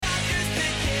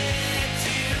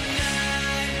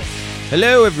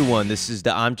Hello, everyone. This is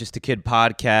the I'm Just a Kid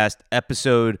podcast,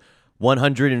 episode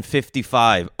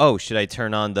 155. Oh, should I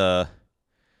turn on the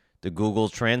Google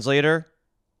Translator?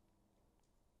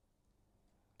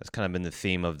 That's kind of been the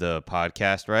theme of the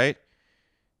podcast, right?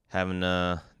 Having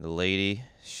the lady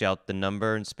shout the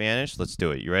number in Spanish. Let's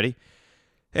do it. You ready?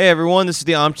 Hey, everyone. This is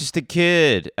the I'm Just a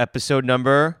Kid, episode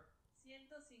number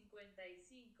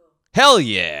 155. Hell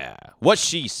yeah. What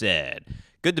she said.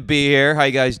 Good to be here. How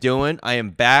you guys doing? I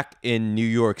am back in New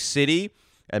York City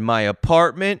at my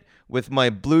apartment with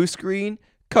my blue screen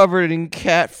covered in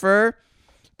cat fur.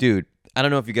 Dude, I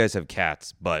don't know if you guys have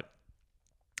cats, but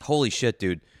holy shit,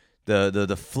 dude.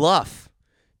 The fluff.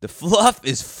 The fluff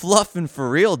is fluffing for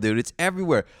real, dude. It's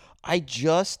everywhere. I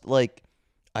just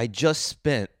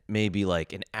spent maybe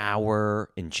like an hour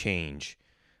and change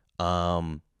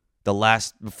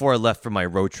before I left for my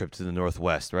road trip to the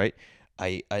Northwest, right?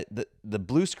 The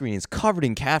blue screen is covered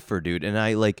in cat fur, dude, and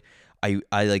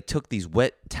I took these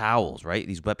wet towels, right?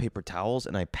 These wet paper towels,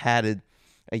 and I patted.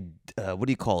 What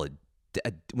do you call it?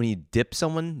 When you dip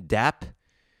someone, dap.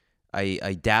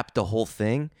 I dapped the whole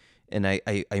thing, and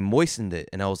I moistened it,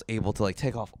 and I was able to like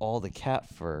take off all the cat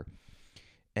fur,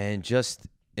 and just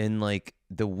in like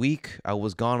the week I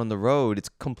was gone on the road, it's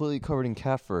completely covered in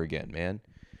cat fur again, man.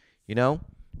 You know?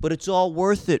 But it's all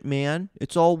worth it, man.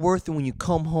 It's all worth it when you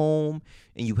come home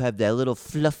and you have that little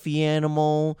fluffy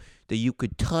animal that you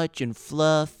could touch and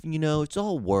fluff. You know, it's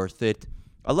all worth it.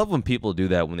 I love when people do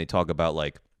that when they talk about,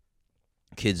 like,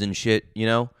 kids and shit, you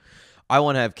know? I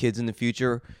want to have kids in the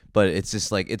future, but it's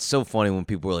just, like, it's so funny when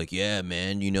people are like, yeah,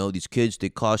 man, you know, these kids, they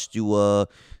cost you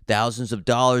thousands of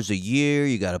dollars a year.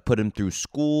 You got to put them through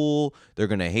school. They're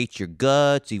going to hate your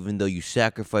guts, even though you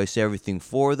sacrifice everything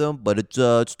for them. But it's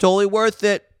totally worth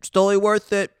it. It's totally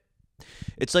worth it.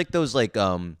 It's like those like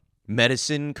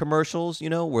medicine commercials, you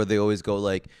know, where they always go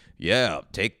like, yeah,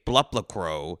 take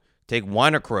Bluplacro, take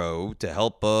Winacro to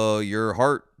help your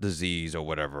heart disease or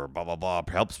whatever, blah, blah, blah.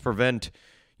 Helps prevent,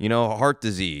 you know, heart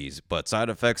disease. But side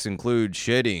effects include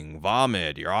shitting,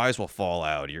 vomit, your eyes will fall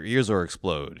out, your ears will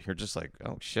explode. You're just like,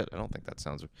 oh, shit, I don't think that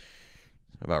sounds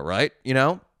about right, you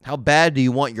know? How bad do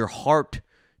you want your heart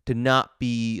to not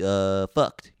be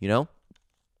fucked, you know?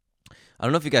 I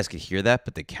don't know if you guys could hear that,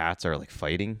 but the cats are like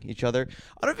fighting each other.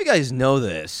 I don't know if you guys know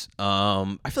this. I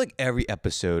feel like every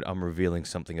episode I'm revealing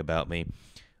something about me.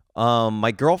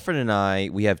 My girlfriend and I,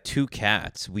 we have two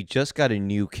cats. We just got a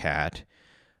new cat,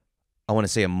 I want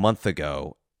to say a month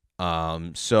ago.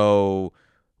 So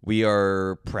we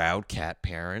are proud cat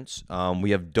parents. We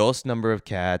have dose number of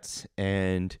cats,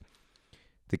 and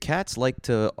the cats like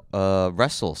to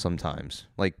wrestle sometimes,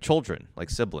 like children,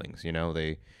 like siblings, you know,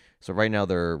 So right now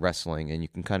they're wrestling, and you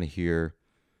can kind of hear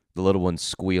the little one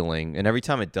squealing. And every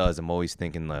time it does, I'm always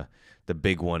thinking the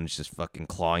big one is just fucking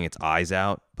clawing its eyes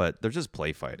out. But they're just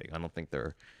play fighting. I don't think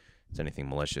it's anything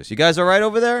malicious. You guys all right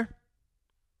over there?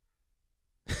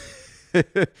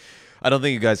 I don't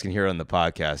think you guys can hear it on the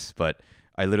podcast, but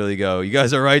I literally go, you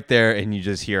guys are right there, and I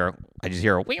just hear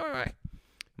a wee.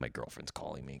 My girlfriend's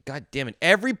calling me. God damn it.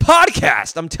 Every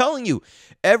podcast, I'm telling you,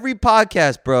 every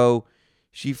podcast, bro.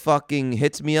 She fucking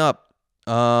hits me up.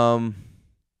 Damn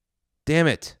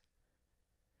it.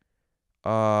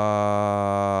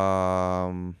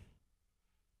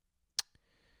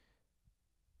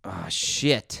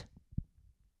 Shit.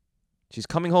 She's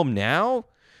coming home now?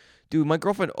 Dude, my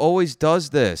girlfriend always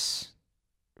does this.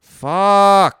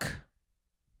 Fuck.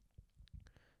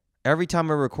 Every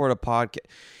time I record a podcast.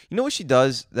 You know what she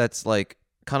does that's like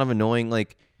kind of annoying?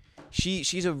 Like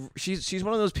she's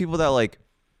one of those people that like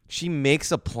she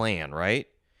makes a plan, right?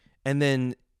 And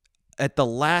then at the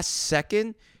last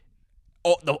second,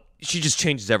 she just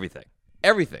changes everything.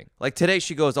 Everything. Like today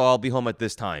she goes, I'll be home at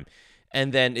this time.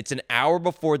 And then it's an hour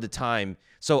before the time.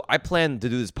 So I plan to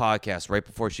do this podcast right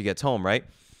before she gets home, right?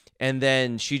 And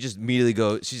then she just immediately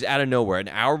goes, she's out of nowhere. An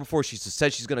hour before she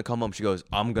said she's going to come home, she goes,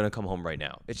 I'm going to come home right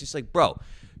now. It's just like, bro,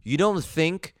 you don't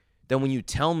think that when you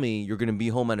tell me you're going to be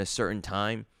home at a certain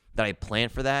time that I plan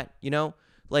for that, you know?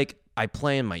 Like, I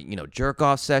plan my, you know, jerk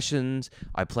off sessions.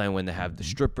 I plan when to have the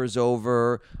strippers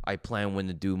over. I plan when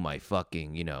to do my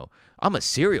fucking, you know, I'm a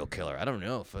serial killer. I don't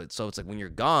know. So it's like when you're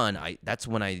gone, that's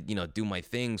when I, you know, do my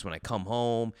things when I come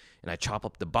home and I chop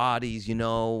up the bodies, you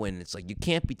know, and it's like, you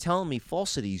can't be telling me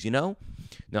falsities, you know?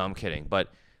 No, I'm kidding. But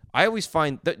I always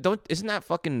find isn't that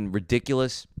fucking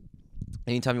ridiculous?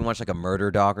 Anytime you watch like a murder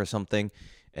doc or something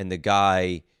and the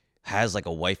guy has like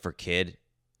a wife or kid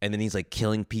and then he's like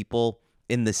killing people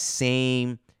in the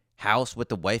same house with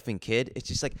the wife and kid, it's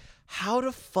just like, how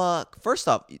the fuck? First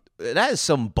off, that is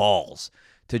some balls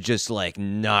to just like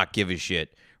not give a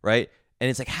shit, right? And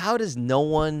it's like, how does no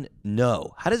one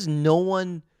know? How does no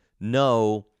one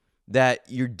know that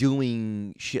you're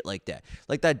doing shit like that?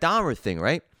 Like that Dahmer thing,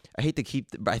 right? I hate to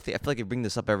I feel like I bring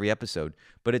this up every episode,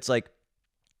 but it's like,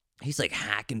 he's like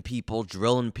hacking people,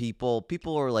 drilling people.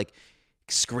 People are like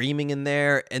screaming in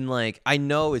there. And like, I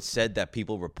know it said that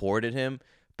people reported him,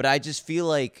 but I just feel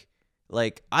like,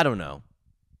 I don't know.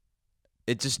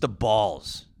 It's just the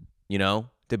balls,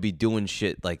 to be doing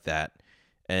shit like that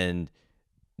and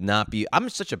not be. I'm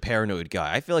such a paranoid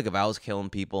guy. I feel like if I was killing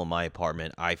people in my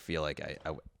apartment, I feel like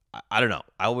I don't know.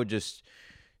 I would just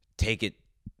take it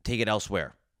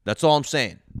elsewhere. That's all I'm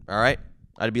saying. All right,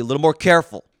 I'd be a little more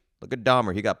careful. Look at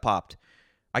Dahmer. He got popped.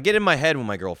 I get in my head when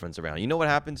my girlfriend's around. You know what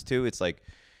happens too? It's like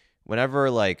whenever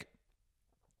like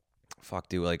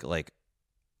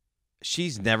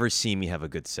she's never seen me have a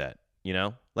good set.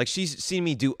 Like she's seen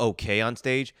me do okay on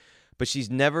stage, but she's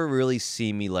never really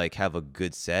seen me like have a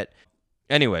good set.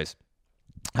 Anyways,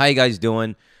 how you guys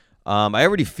doing? I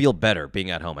already feel better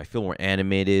being at home. I feel more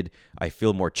animated. I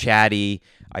feel more chatty.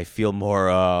 I feel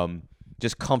more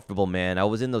just comfortable, man. I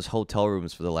was in those hotel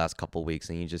rooms for the last couple of weeks,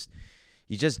 and you just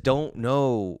don't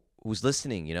know who's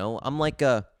listening. I'm like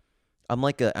a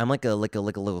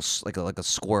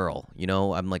squirrel.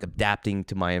 I'm like adapting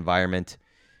to my environment.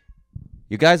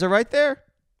 You guys are right there.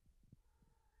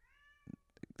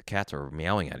 The cats are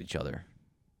meowing at each other.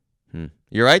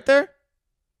 You right there?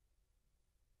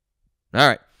 All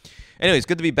right. Anyways,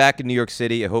 good to be back in New York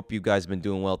City. I hope you guys have been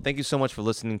doing well. Thank you so much for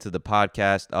listening to the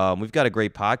podcast. We've got a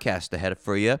great podcast ahead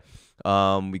for you.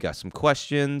 We got some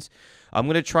questions. I'm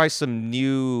going to try some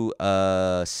new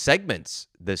segments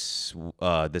this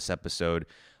episode.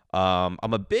 I'm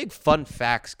a big fun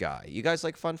facts guy. You guys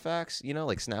like fun facts?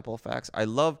 Like Snapple facts?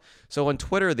 So on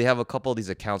Twitter, they have a couple of these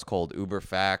accounts called Uber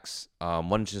Facts.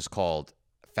 One's just called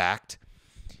Fact.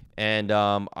 And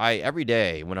I every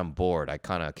day when I'm bored, I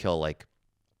kind of kill like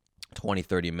 20,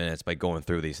 30 minutes by going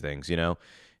through these things,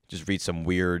 just read some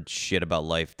weird shit about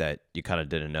life that you kind of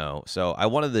didn't know. So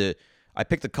I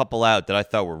picked a couple out that I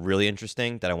thought were really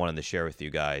interesting that I wanted to share with you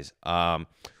guys.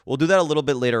 We'll do that a little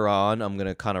bit later on. I'm going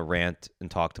to kind of rant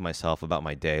and talk to myself about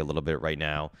my day a little bit right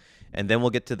now. And then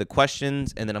we'll get to the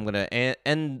questions. And then I'm going to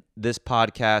end this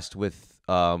podcast with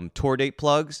tour date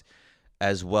plugs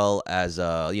as well as,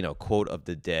 quote of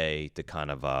the day to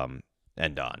kind of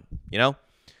end on,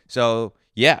 So,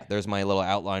 yeah, there's my little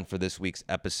outline for this week's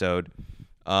episode.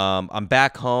 I'm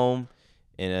back home.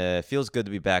 And it feels good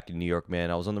to be back in New York,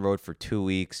 man. I was on the road for 2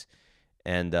 weeks,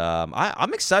 and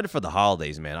I'm excited for the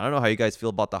holidays, man. I don't know how you guys feel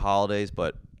about the holidays,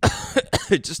 but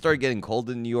it just started getting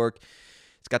cold in New York.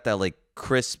 It's got that like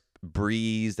crisp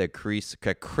breeze, that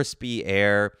crispy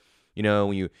air.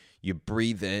 When you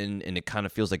breathe in, and it kind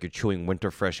of feels like you're chewing winter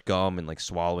fresh gum and like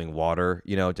swallowing water.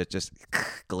 Just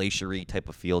glacier-y type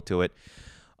of feel to it.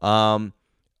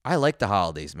 I like the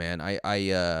holidays, man.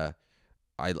 I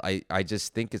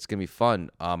just think it's going to be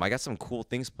fun. I got some cool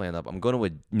things planned up. I'm going to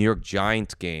a New York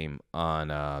Giants game on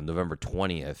November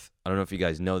 20th. I don't know if you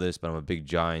guys know this, but I'm a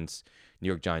big New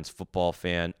York Giants football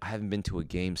fan. I haven't been to a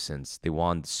game since they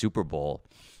won the Super Bowl.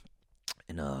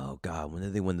 And, oh, God, when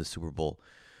did they win the Super Bowl?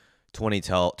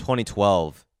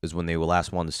 2012 is when they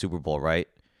last won the Super Bowl, right?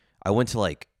 I went to,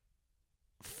 like,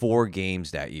 4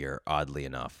 games that year, oddly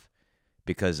enough,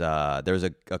 because there's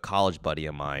a college buddy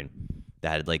of mine that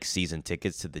had like season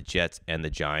tickets to the Jets and the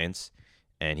Giants,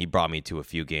 and he brought me to a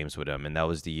few games with him, and that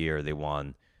was the year they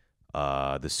won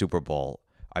the Super Bowl.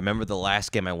 I remember the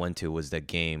last game I went to was that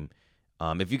game.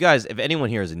 If anyone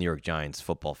here is a New York Giants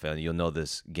football fan, you'll know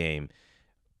this game.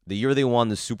 The year they won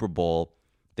the Super Bowl,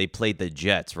 they played the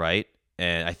Jets, right?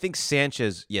 And I think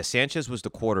Sanchez was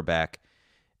the quarterback,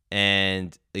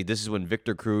 and this is when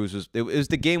Victor Cruz was. It was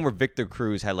the game where Victor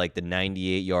Cruz had like the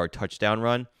 98-yard touchdown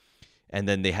run. And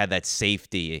then they had that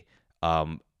safety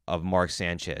of Mark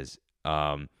Sanchez.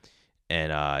 It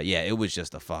was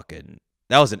just that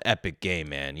was an epic game,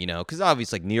 man, because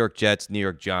obviously like New York Jets, New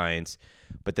York Giants,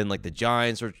 but then like the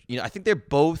Giants are, I think they're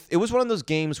both, it was one of those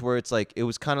games where it's like, it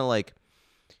was kind of like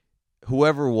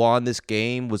whoever won this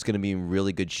game was going to be in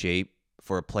really good shape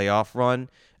for a playoff run,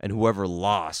 and whoever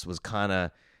lost was kind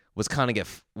of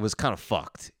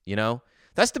fucked,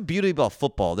 That's the beauty about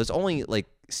football. There's only like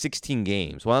 16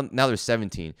 games. Well, now there's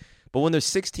 17. But when there's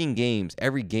 16 games,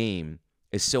 every game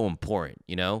is so important,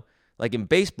 Like in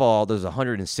baseball, there's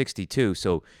 162.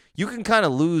 So you can kind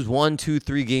of lose 1, 2,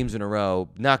 3 games in a row.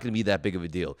 Not going to be that big of a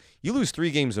deal. You lose 3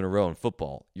 games in a row in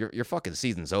football, your fucking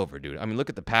season's over, dude. I mean, look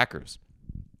at the Packers.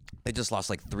 They just lost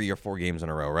like 3 or 4 games in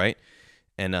a row, right?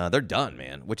 And they're done,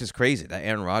 man, which is crazy. That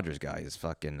Aaron Rodgers guy is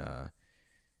fucking...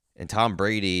 and Tom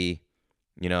Brady,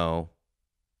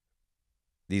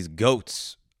 these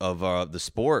goats of the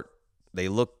sport, they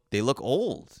look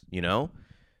old, you know?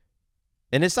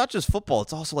 And it's not just football,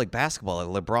 it's also like basketball.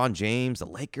 Like LeBron James, the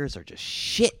Lakers are just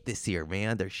shit this year,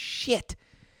 man. They're shit.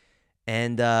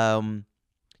 And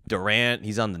Durant,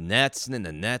 he's on the Nets, and then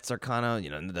the Nets are kind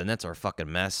of, the Nets are a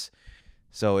fucking mess.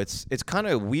 So it's kind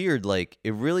of weird. Like,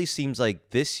 it really seems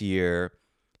like this year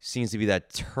seems to be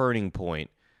that turning point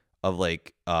of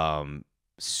like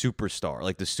superstar.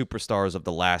 Like the superstars of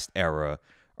the last era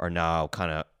are now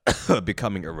kind of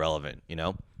becoming irrelevant, you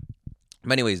know?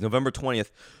 But anyways, November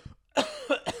 20th,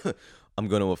 I'm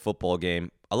going to a football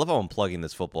game. I love how I'm plugging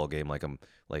this football game like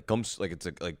it's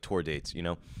like tour dates, you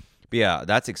know? But yeah,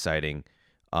 that's exciting.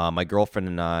 My girlfriend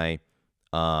and I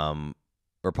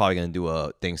we're probably going to do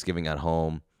a Thanksgiving at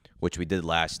home, which we did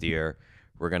last year.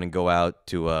 We're going to go out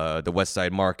to the West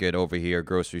Side Market over here,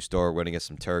 grocery store. We're going to get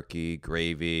some turkey,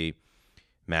 gravy,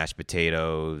 mashed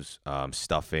potatoes,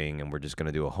 stuffing, and we're just going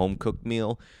to do a home-cooked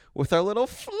meal with our little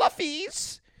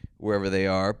fluffies, wherever they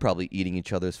are, probably eating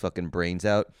each other's fucking brains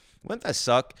out. Wouldn't that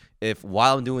suck if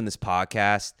while I'm doing this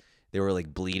podcast, they were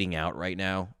like bleeding out right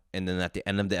now, and then at the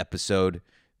end of the episode,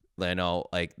 I know,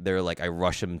 like they're like, I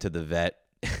rush them to the vet,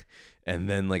 and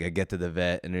then like I get to the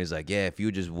vet, and he's like, yeah, if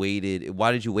you just waited,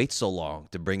 why did you wait so long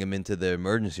to bring him into the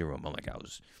emergency room? I'm like,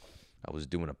 I was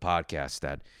doing a podcast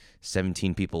that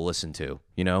 17 people listened to,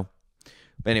 you know?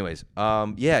 But anyways,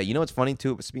 yeah, you know what's funny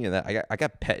too? Speaking of that, I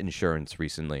got pet insurance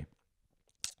recently.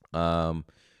 Do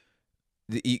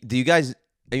you guys?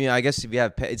 I mean, I guess if you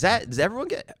have pet, does everyone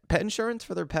get pet insurance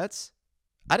for their pets?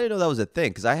 I didn't know that was a thing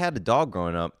because I had a dog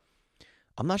growing up.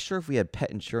 I'm not sure if we had pet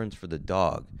insurance for the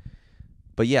dog,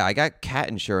 but yeah, I got cat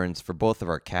insurance for both of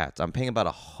our cats. I'm paying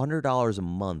about $100 a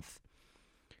month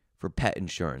for pet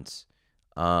insurance,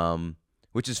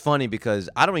 which is funny because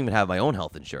I don't even have my own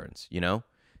health insurance. You know,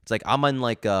 it's like I'm in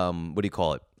like what do you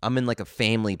call it? I'm in like a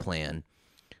family plan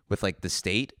with like the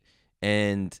state.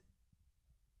 And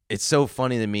it's so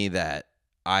funny to me that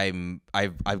I've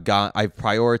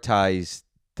prioritized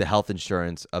the health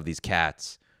insurance of these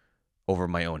cats over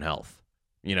my own health,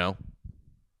 you know?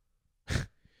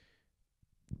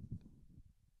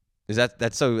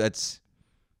 That's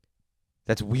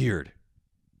weird.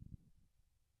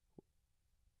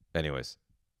 Anyways,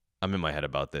 I'm in my head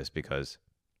about this because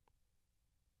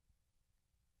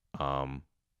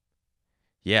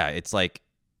yeah, it's like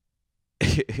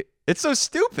it's so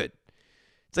stupid.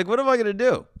 It's like, what am I going to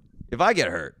do if I get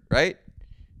hurt, right?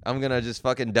 I'm going to just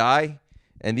fucking die.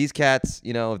 And these cats,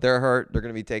 you know, if they're hurt, they're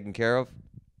going to be taken care of.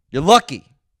 You're lucky.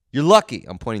 You're lucky.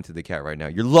 I'm pointing to the cat right now.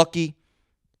 You're lucky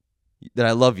that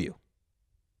I love you.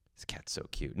 This cat's so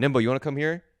cute. Nimbo, you want to come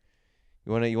here?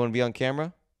 You want to be on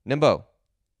camera? Nimbo.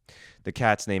 The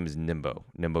cat's name is Nimbo.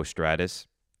 Nimbo Stratus.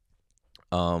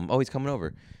 Oh, he's coming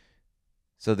over.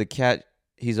 So the cat,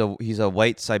 he's a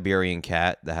white Siberian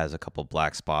cat that has a couple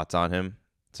black spots on him.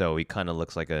 So he kind of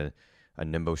looks like a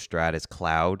Nimbo Stratus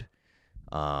cloud.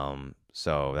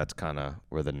 So that's kind of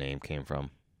where the name came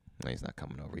from. No, he's not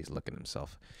coming over. He's looking at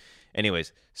himself.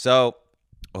 Anyways, so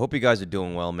I hope you guys are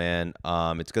doing well, man.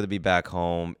 It's good to be back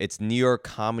home. It's New York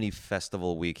Comedy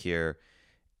Festival week here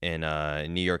in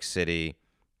New York City,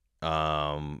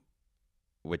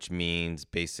 which means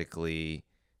basically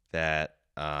that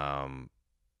I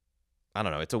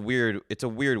don't know. It's a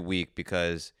weird week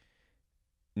because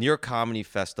New York Comedy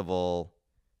Festival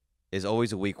is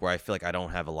always a week where I feel like I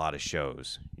don't have a lot of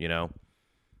shows, you know?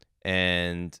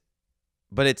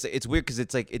 But it's weird because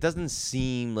it's like it doesn't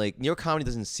seem like New York Comedy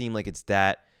doesn't seem like it's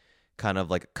that kind of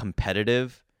like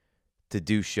competitive to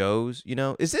do shows, you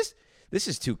know? This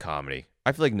is too comedy.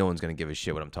 I feel like no one's gonna give a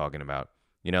shit what I'm talking about,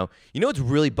 you know? You know what's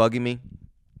really bugging me?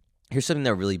 Here's something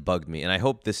that really bugged me, and I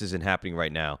hope this isn't happening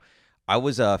right now. I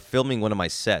was filming one of my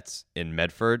sets in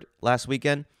Medford last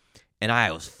weekend, and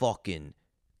I was fucking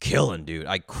killing, dude.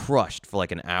 I crushed for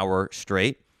like an hour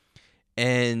straight.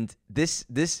 And this,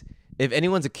 if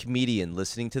anyone's a comedian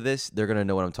listening to this, they're going to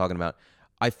know what I'm talking about.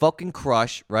 I fucking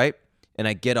crush, right? And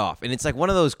I get off. And it's like one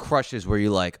of those crushes where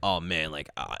you're like, oh man, like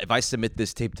if I submit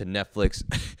this tape to Netflix,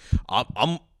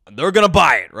 they're going to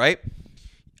buy it, right?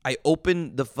 I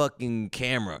open the fucking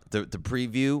camera to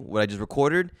preview what I just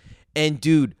recorded. And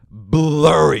dude,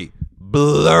 blurry.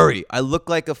 I look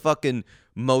like a fucking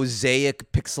mosaic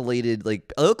pixelated,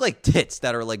 like I look like tits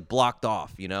that are like blocked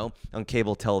off, you know, on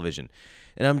cable television.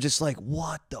 And I'm just like,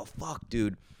 what the fuck,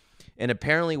 dude? And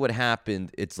apparently what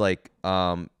happened, it's like,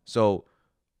 so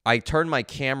I turned my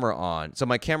camera on. So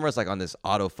my camera is like on this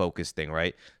autofocus thing,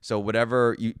 right? So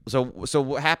so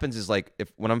what happens is like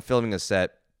when I'm filming a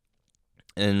set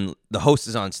and the host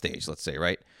is on stage, let's say,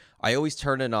 right? I always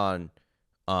turn it on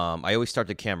I always start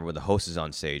the camera when the host is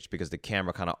on stage because the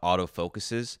camera kind of auto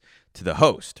focuses to the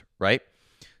host, right?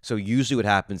 So usually what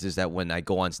happens is that when I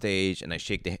go on stage and I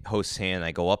shake the host's hand and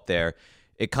I go up there,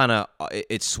 it kind of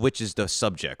it switches the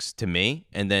subjects to me,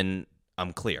 and then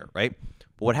I'm clear, right?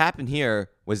 But what happened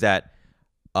here was that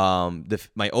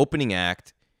my opening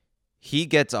act, he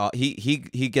gets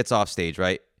off stage,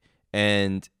 right?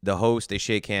 And the host, they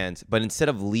shake hands, but instead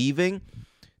of leaving,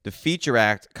 the feature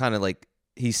act kind of like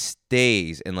he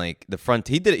stays in like the front.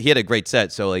 He had a great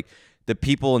set, so like the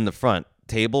people in the front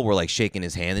table were like shaking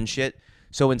his hand and shit.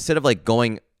 So instead of like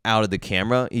going out of the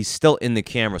camera, he's still in the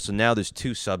camera. So now there's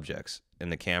two subjects in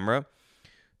the camera.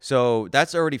 So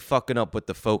that's already fucking up with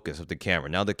the focus of the camera.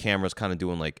 Now the camera's kind of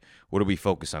doing like, what do we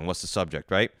focus on? What's the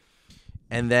subject, right?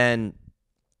 And then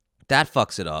that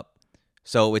fucks it up.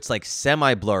 So it's like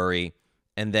semi-blurry.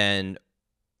 And then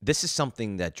this is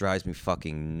something that drives me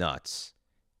fucking nuts.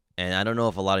 And I don't know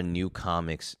if a lot of new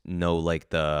comics know like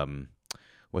the,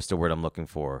 what's the word I'm looking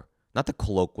for? Not the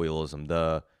colloquialism,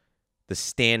 the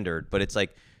standard. But it's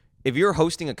like, if you're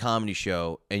hosting a comedy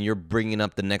show and you're bringing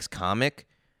up the next comic,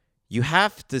 you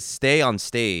have to stay on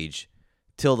stage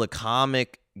till the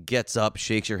comic gets up,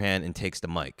 shakes your hand, and takes the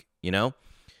mic, you know?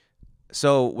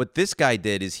 So what this guy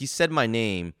did is he said my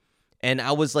name, and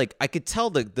I was like, I could tell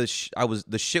the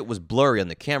shit was blurry on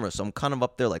the camera, so I'm kind of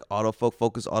up there like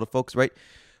autofocus, right?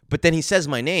 But then he says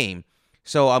my name,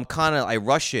 so I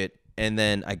rush it, and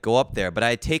then I go up there, but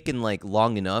I had taken like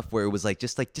long enough where it was like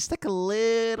just like a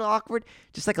little awkward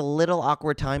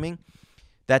timing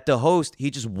that the host,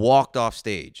 he just walked off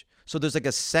stage. So there's like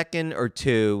a second or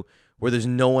two where there's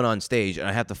no one on stage and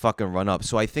I have to fucking run up.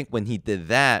 So I think when he did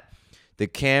that, the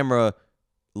camera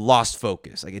lost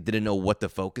focus. Like it didn't know what to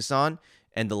focus on.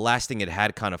 And the last thing it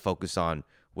had kind of focus on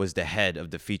was the head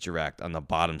of the feature act on the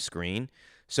bottom screen.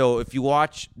 So if you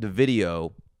watch the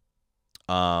video,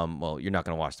 well, you're not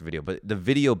going to watch the video, but the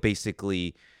video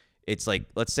basically, it's like,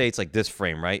 let's say it's like this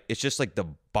frame, right? It's just like the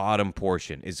bottom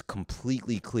portion is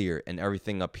completely clear and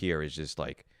everything up here is just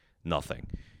like nothing.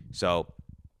 So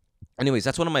anyways,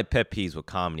 that's one of my pet peeves with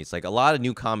comedy. It's like a lot of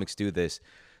new comics do this.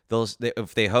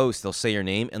 If they host, they'll say your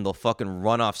name and they'll fucking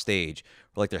run off stage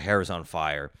or like their hair is on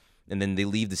fire and then they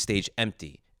leave the stage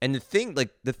empty. And the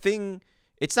thing,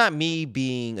 it's not me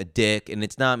being a dick and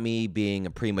it's not me being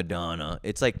a prima donna.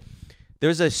 It's like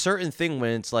there's a certain thing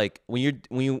when it's like when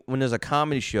there's a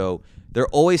comedy show, there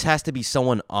always has to be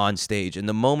someone on stage. And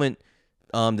the moment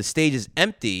the stage is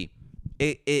empty,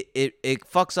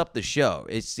 it fucks up the show.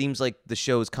 It seems like the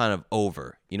show is kind of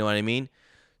over. You know what I mean?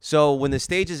 So when the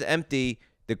stage is empty,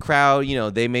 the crowd, you know,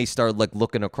 they may start like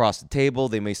looking across the table.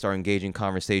 They may start engaging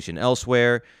conversation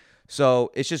elsewhere.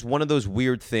 So it's just one of those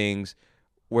weird things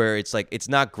where it's like it's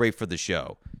not great for the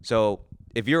show. So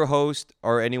if you're a host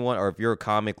or anyone, or if you're a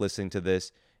comic listening to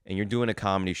this and you're doing a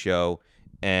comedy show,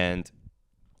 and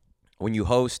when you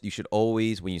host, you should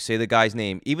always, when you say the guy's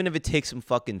name, even if it takes him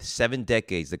fucking 7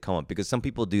 decades to come up, because some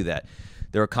people do that.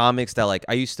 There are comics that like,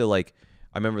 I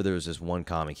remember there was this one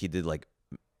comic, he did like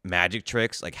magic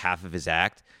tricks, like half of his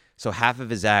act. So half of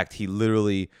his act, he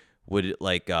literally would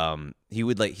like, so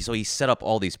he set up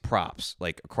all these props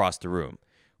like across the room,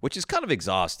 which is kind of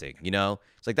exhausting, you know?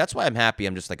 It's like, that's why I'm happy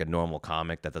I'm just like a normal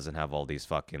comic that doesn't have all these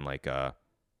fucking like,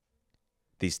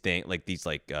 these things, like these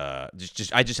like, I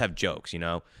just have jokes, you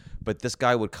know? But this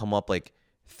guy would come up like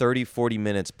 30, 40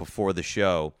 minutes before the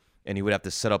show and he would have to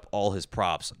set up all his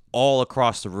props all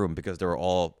across the room because they were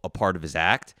all a part of his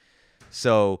act.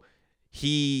 So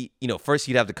he, you know, first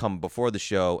he'd have to come before the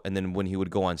show, and then when he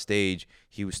would go on stage,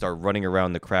 he would start running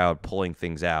around the crowd, pulling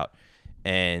things out.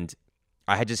 And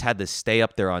I had just had to stay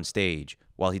up there on stage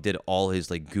while he did all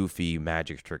his like goofy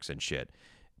magic tricks and shit.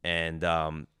 And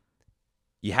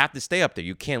you have to stay up there.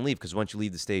 You can't leave because once you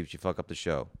leave the stage, you fuck up the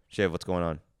show. Shav, what's going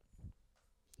on?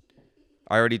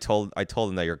 I told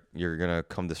him that you're gonna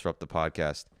come disrupt the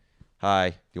podcast. Hi,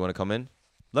 do you want to come in?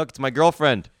 Look, it's my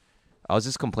girlfriend. I was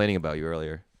just complaining about you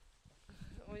earlier.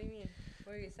 What do you mean?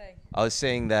 What are you saying? I was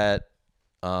saying that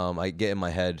I get in my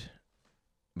head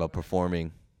about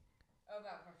performing. Oh,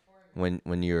 about performing.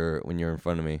 When you're in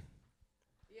front of me.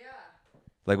 Yeah.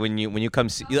 Like when you come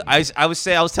see, I was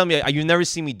telling you never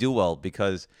see me do well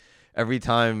because every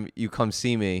time you come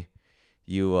see me,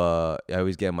 I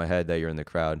always get in my head that you're in the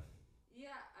crowd.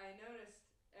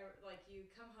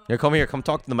 Here, come here. Come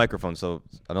talk to the microphone so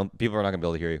people are not gonna be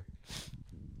able to hear you.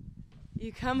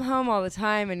 You come home all the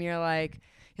time and you're like,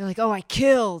 oh, I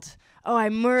killed. Oh, I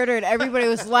murdered. Everybody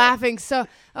was laughing. So,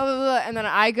 blah, blah, blah. And then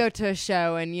I go to a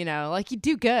show and, you know, like you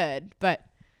do good, but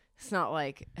it's not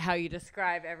like how you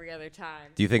describe every other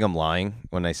time. Do you think I'm lying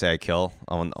when I say I kill?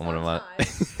 Sometimes.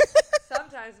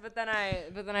 sometimes,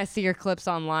 but then I see your clips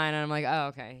online, and I'm like, oh,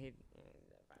 okay.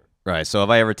 Right. So if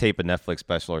I ever tape a Netflix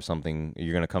special or something,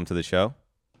 you're gonna come to the show?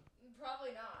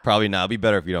 Probably not. Probably not. It'd be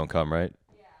better if you don't come, right?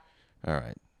 Yeah. All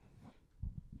right.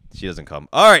 She doesn't come.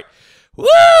 All right.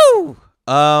 Woo!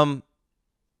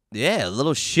 Yeah, a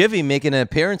little Chivy making an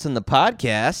appearance in the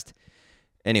podcast.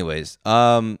 Anyways,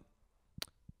 so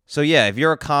yeah, if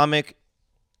you're a comic,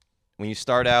 when you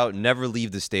start out, never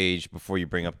leave the stage before you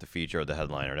bring up the feature or the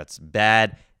headliner. That's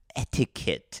bad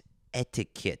etiquette.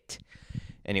 Etiquette.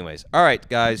 Anyways, all right,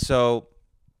 guys. So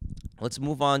let's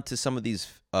move on to some of these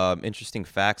interesting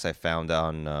facts I found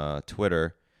on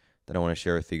Twitter that I want to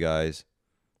share with you guys.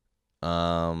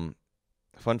 Fun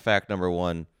fact number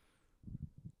 1.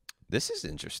 This is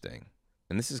interesting,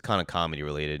 and this is kind of comedy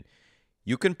related.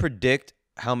 You can predict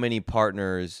how many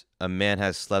partners a man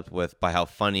has slept with by how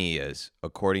funny he is,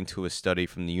 according to a study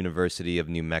from the University of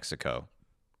New Mexico.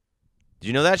 Did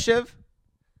you know that, Shiv?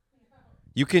 No.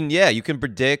 You can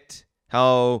predict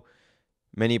how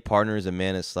many partners a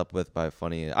man has slept with by how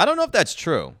funny. I don't know if that's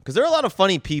true, because there are a lot of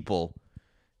funny people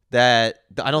that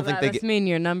I don't think they get. Mean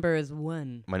your number is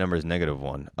 1. My number is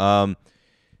 -1.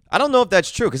 I don't know if that's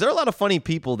true, because there are a lot of funny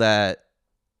people that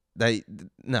can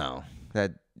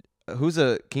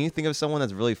you think of someone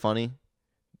that's really funny?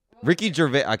 Well, Ricky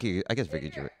Gervais. I guess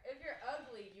Ricky Gervais. If you're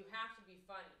ugly, you have to be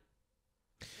funny.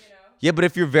 You know? Yeah, but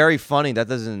if you're very funny, I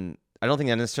don't think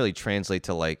that necessarily translates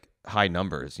to like high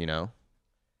numbers, you know?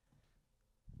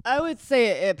 I would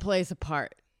say it plays a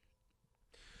part.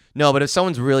 No, but if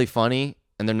someone's really funny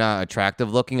and they're not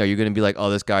attractive looking, are you going to be like, oh,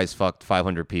 this guy's fucked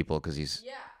 500 people because he's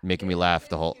making me laugh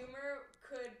the whole... Humor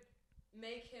could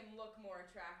make him look more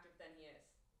attractive than he is.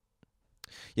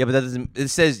 Yeah, but that doesn't... It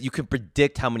says you can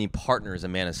predict how many partners a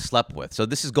man has slept with. So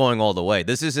this is going all the way.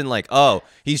 This isn't like, oh,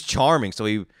 he's charming, so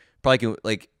he probably can,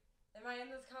 like... Am I in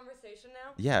this conversation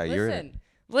now? Yeah, you're in.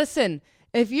 Listen,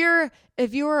 if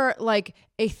you're like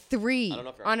a 3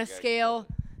 on a scale...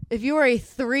 If you are a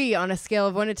 3 on a scale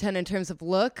of 1 to 10 in terms of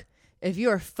look, if you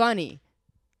are funny,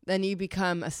 then you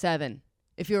become a 7.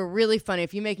 If you're really funny,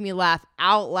 if you make me laugh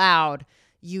out loud,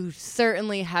 you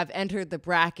certainly have entered the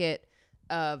bracket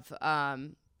of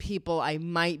people I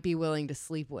might be willing to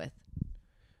sleep with.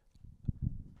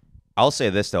 I'll say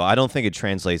this, though. I don't think it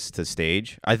translates to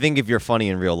stage. I think if you're funny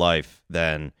in real life,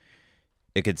 then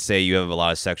it could say you have a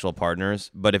lot of sexual partners.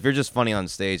 But if you're just funny on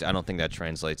stage, I don't think that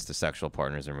translates to sexual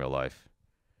partners in real life.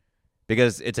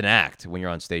 Because it's an act when you're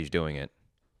on stage doing it.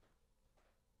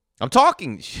 I'm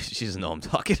talking. She doesn't know I'm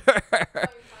talking to her.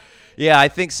 Yeah, I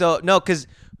think so. No, because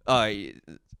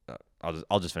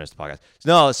I'll just finish the podcast.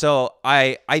 No, so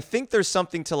I think there's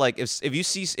something to like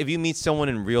if you meet someone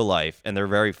in real life and they're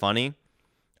very funny,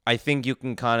 I think you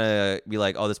can kind of be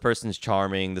like, oh, this person's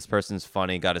charming, this person's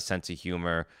funny, got a sense of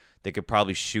humor. They could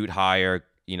probably shoot higher,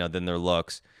 than their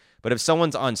looks. But if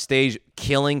someone's on stage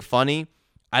killing funny,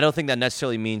 I don't think that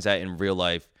necessarily means that in real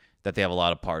life that they have a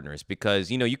lot of partners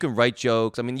because, you can write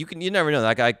jokes. I mean, you never know.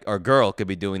 That guy or girl could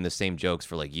be doing the same jokes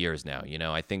for like years now.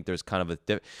 I think there's kind of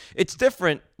it's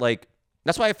different. Like,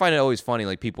 that's why I find it always funny.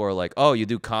 Like people are like, oh, you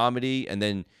do comedy. And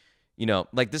then,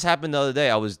 like this happened the other day.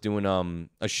 I was doing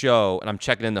a show and I'm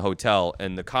checking in the hotel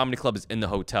and the comedy club is in the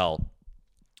hotel.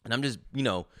 And I'm just,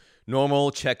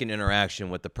 normal check-in interaction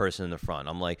with the person in the front.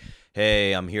 I'm like,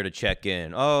 hey, I'm here to check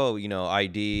in. Oh,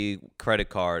 ID, credit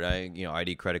card,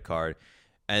 ID, credit card.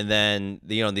 And then,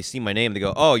 they see my name. They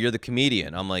go, oh, you're the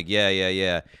comedian. I'm like, yeah.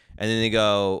 And then they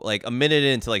go, like, a minute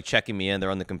into, like, checking me in.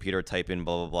 They're on the computer typing,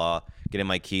 blah, blah, blah, getting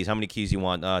my keys. How many keys you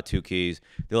want? 2 keys.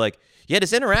 They're like, yeah,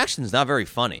 this interaction's not very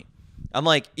funny. I'm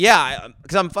like, yeah,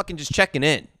 because I'm fucking just checking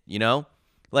in,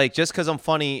 Like, just because I'm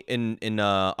funny in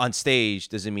on stage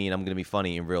doesn't mean I'm going to be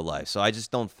funny in real life. So I just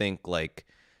don't think, like,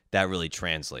 that really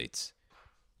translates.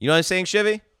 You know what I'm saying,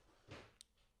 Chivy?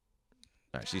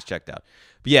 All right, she's checked out.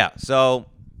 But yeah, so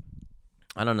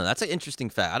I don't know. That's an interesting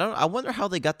fact. I wonder how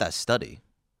they got that study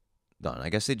done. I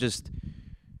guess they just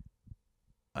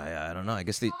I don't know. I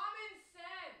guess they Common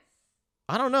sense.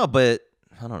 I don't know, but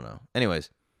I don't know. Anyways,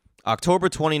 October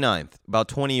 29th, about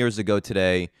 20 years ago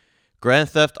today, Grand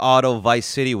Theft Auto Vice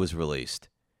City was released.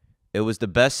 It was the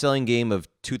best-selling game of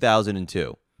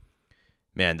 2002.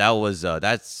 Man, that was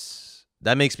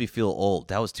that makes me feel old.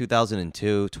 That was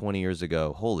 2002, 20 years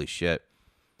ago. Holy shit.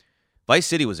 Vice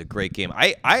City was a great game.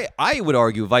 I would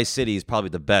argue Vice City is probably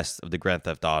the best of the Grand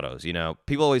Theft Autos.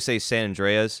 People always say San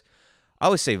Andreas. I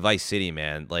always say Vice City,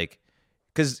 man. Like,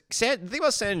 because the thing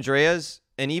about San Andreas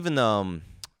and even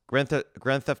Grand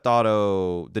Theft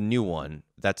Auto, the new one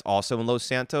that's also in Los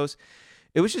Santos,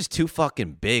 it was just too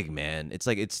fucking big, man. It's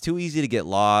like it's too easy to get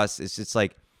lost. It's just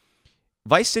like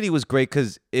Vice City was great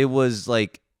because it was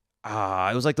like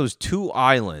it was like those two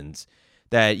islands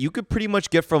that you could pretty much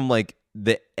get from like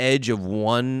the edge of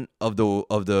one of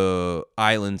the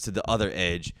islands to the other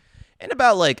edge in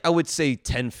about like I would say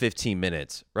 10-15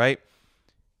 minutes, right?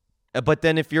 But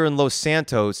then if you're in Los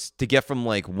Santos to get from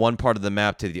like one part of the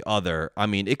map to the other, I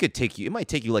mean, it might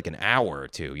take you like an hour or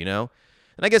two, you know?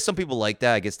 And I guess some people like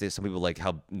that. I guess there's some people like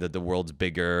how the world's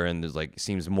bigger and there's like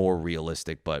seems more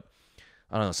realistic, but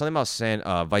I don't know. Something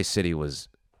about Vice City was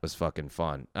fucking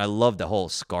fun. I love the whole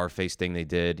Scarface thing they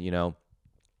did, you know?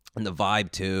 And the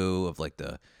vibe too of like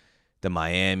the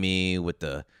Miami with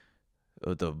the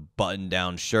button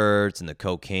down shirts and the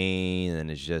cocaine,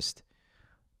 and it's just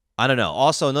I don't know.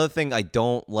 Also, another thing I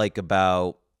don't like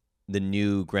about the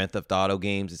new Grand Theft Auto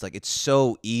games is like it's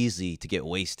so easy to get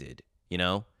wasted, you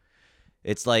know?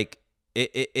 It's like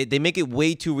they make it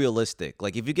way too realistic.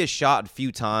 Like if you get shot a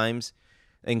few times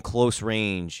in close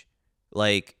range,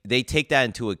 like they take that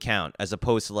into account as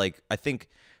opposed to like I think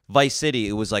Vice City,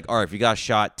 it was like, all right, if you got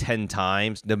shot 10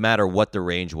 times, no matter what the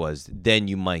range was, then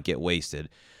you might get wasted.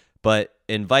 But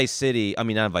in Vice City, I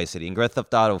mean, not Vice City, in Grand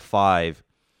Theft Auto 5,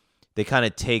 they kind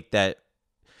of take that.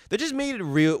 They just made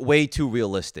it way too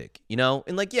realistic, you know?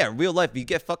 And like, yeah, real life, if you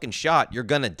get fucking shot, you're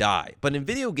going to die. But in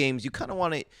video games, you kind of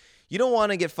want to, you don't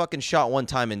want to get fucking shot one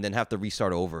time and then have to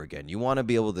restart over again. You want to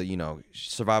be able to, you know,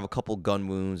 survive a couple gun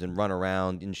wounds and run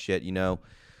around and shit, you know?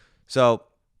 So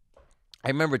I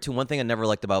remember, too, one thing I never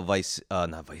liked about Vice,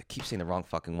 not Vice, I keep saying the wrong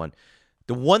fucking one.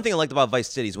 The one thing I liked about Vice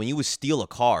City is when you would steal a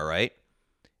car, right?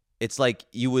 It's like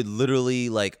you would literally,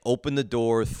 like, open the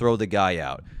door, throw the guy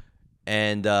out.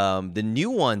 And the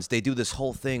new ones, they do this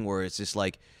whole thing where it's just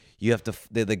like you have to,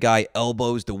 the guy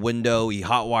elbows the window, he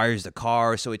hotwires the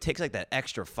car. So it takes like that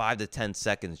extra 5 to 10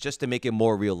 seconds just to make it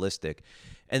more realistic.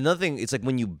 And another thing, it's like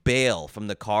when you bail from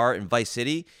the car in Vice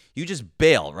City, you just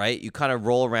bail, right? You kind of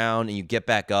roll around and you get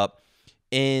back up.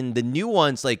 In the new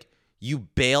ones, like you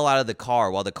bail out of the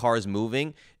car while the car is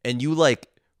moving and you like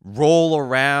roll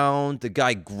around. The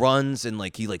guy grunts and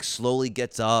like he like slowly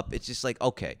gets up. It's just like,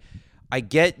 okay, I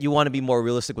get you want to be more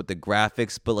realistic with the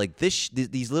graphics, but like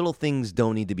these little things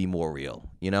don't need to be more real,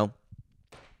 you know?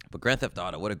 But Grand Theft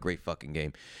Auto, what a great fucking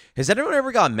game. Has anyone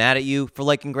ever got mad at you for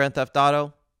liking Grand Theft Auto?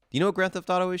 Do you know what Grand Theft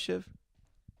Auto is, Shiv?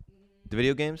 The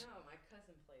video games? No, my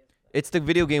cousin plays that. It's the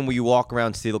video game where you walk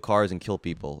around, steal cars, and kill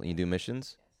people, and you do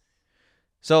missions.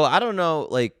 So I don't know,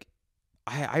 like,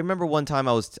 I remember one time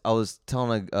I was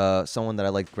telling someone that I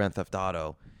liked Grand Theft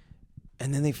Auto,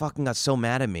 and then they fucking got so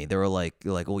mad at me. They were like,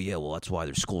 oh yeah, well that's why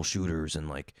there's school shooters and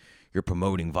like you're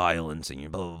promoting violence and you're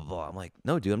blah blah blah. I'm like,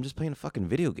 no, dude, I'm just playing a fucking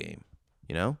video game,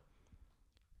 you know?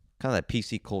 Kind of that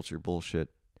PC culture bullshit.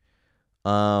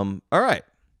 All right.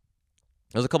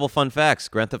 There's a couple fun facts.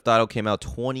 Grand Theft Auto came out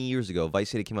 20 years ago. Vice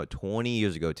City came out 20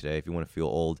 years ago today, if you want to feel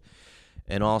old.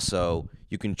 And also,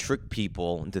 you can trick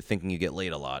people into thinking you get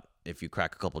laid a lot if you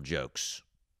crack a couple jokes.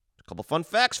 A couple fun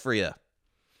facts for you.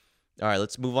 All right,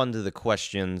 let's move on to the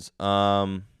questions.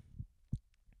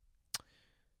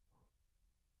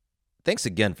 Thanks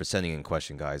again for sending in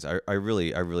question, guys. I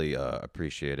really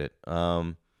appreciate it.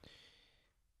 And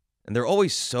they're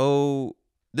always so...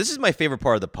 This is my favorite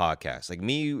part of the podcast. Like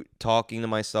me talking to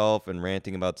myself and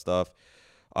ranting about stuff.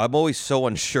 I'm always so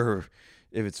unsure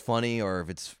if it's funny or if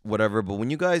it's whatever. But when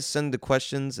you guys send the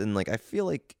questions and like, I feel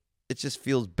like it just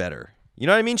feels better. You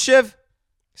know what I mean, Shiv?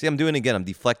 See, I'm doing it again. I'm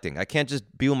deflecting. I can't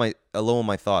just be alone with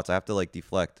my thoughts. I have to like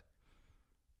deflect.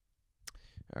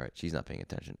 All right. She's not paying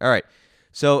attention. All right.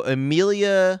 So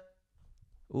Amelia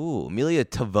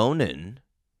Tavonen.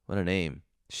 What a name.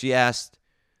 She asked,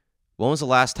 when was the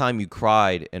last time you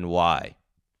cried and why?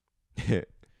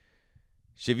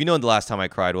 Shiv, you know when the last time I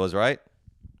cried was, right?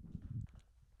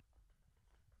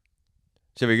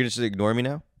 Shiv, are you going to just ignore me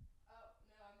now? Oh,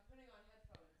 no, I'm putting on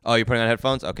headphones. Oh, you're putting on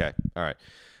headphones? Okay. All right.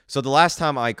 So the last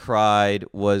time I cried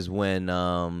was when, if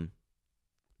I'm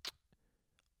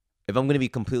going to be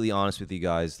completely honest with you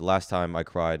guys, the last time I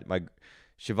cried,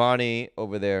 Shivani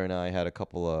over there and I had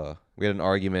we had an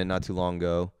argument not too long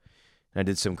ago, and I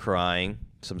did some crying,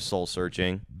 some soul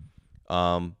searching,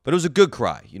 but it was a good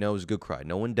cry. You know, it was a good cry.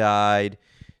 No one died.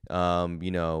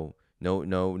 You know,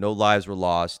 no lives were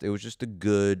lost. It was just a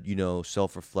good, you know,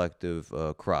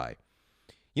 self-reflective cry.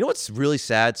 You know what's really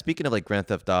sad? Speaking of like Grand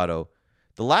Theft Auto,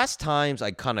 the last times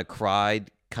I kind of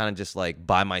cried, kind of just like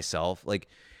by myself, like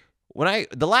I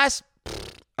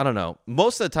don't know,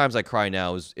 most of the times I cry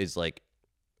now is like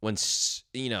when,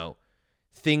 you know,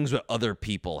 things with other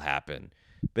people happen.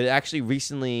 But actually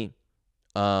recently,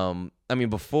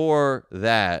 before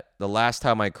that, the last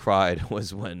time I cried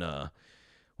was when I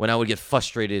would get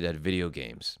frustrated at video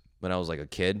games when I was like a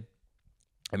kid.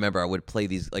 I remember I would play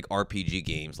these like RPG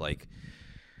games like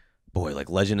boy, like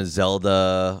Legend of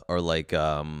Zelda or like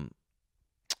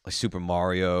Super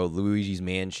Mario, Luigi's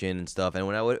Mansion and stuff. And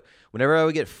whenever I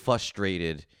would get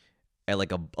frustrated at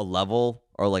like a level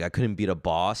or like I couldn't beat a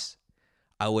boss,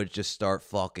 I would just start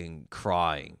fucking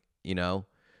crying, you know?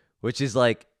 Which is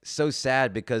like so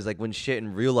sad because like when shit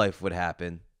in real life would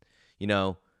happen, you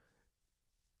know,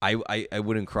 I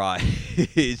wouldn't cry.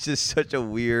 It's just such a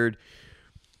weird,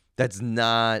 that's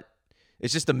not,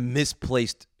 it's just a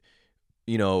misplaced,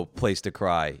 you know, place to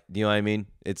cry. You know what I mean?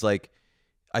 It's like,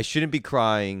 I shouldn't be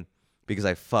crying because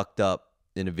I fucked up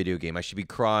in a video game. I should be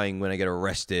crying when I get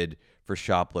arrested for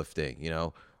shoplifting, you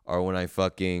know, or when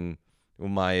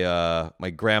when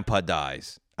my grandpa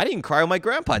dies. I didn't cry when my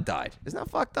grandpa died. Isn't that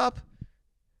fucked up?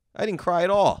 I didn't cry at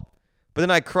all. But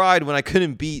then I cried when I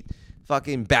couldn't beat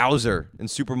fucking Bowser in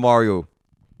Super Mario.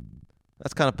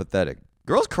 That's kind of pathetic.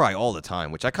 Girls cry all the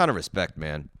time, which I kind of respect,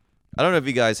 man. I don't know if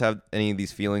you guys have any of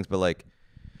these feelings, but like,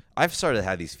 I've started to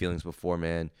have these feelings before,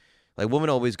 man. Like, women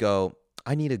always go,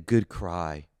 I need a good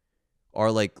cry.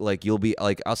 Or like you'll be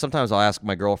like, sometimes I'll ask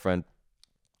my girlfriend,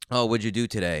 oh, what'd you do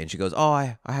today? And she goes, oh,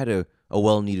 I had a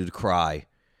well-needed cry.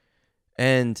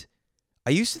 And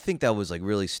I used to think that was like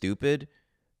really stupid.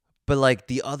 But like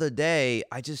the other day,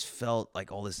 I just felt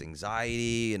like all this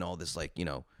anxiety and all this like,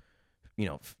 you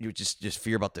just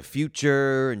fear about the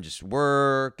future and just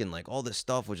work and like all this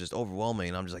stuff was just overwhelming.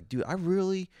 And I'm just like, dude, I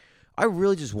really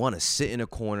just want to sit in a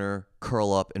corner,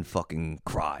 curl up and fucking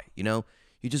cry. You know,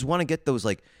 you just want to get those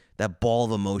like that ball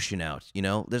of emotion out. You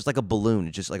know, there's like a balloon,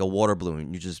 it's just like a water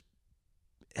balloon. You just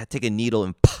take a needle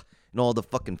and all the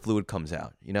fucking fluid comes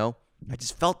out. You know, I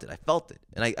just felt it. I felt it,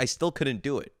 and I still couldn't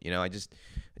do it. You know, I just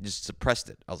suppressed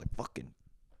it. I was like, fucking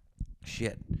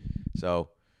shit. So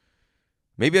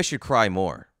maybe I should cry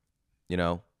more. You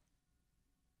know,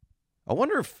 I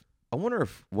wonder if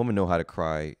women know how to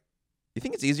cry. You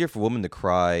think it's easier for women to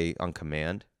cry on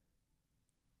command?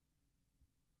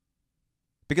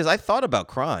 Because I thought about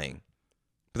crying,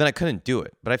 but then I couldn't do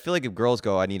it. But I feel like if girls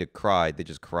go, I need to cry, they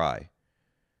just cry.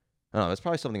 I don't know. That's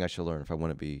probably something I should learn if I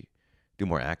want to do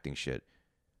more acting shit.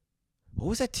 What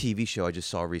was that TV show I just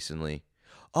saw recently?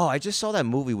 Oh, I just saw that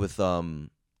movie with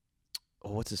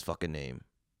what's his fucking name?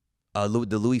 The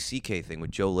Louis C.K. thing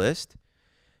with Joe List,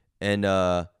 and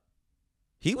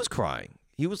he was crying.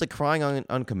 He was like crying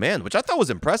on command, which I thought was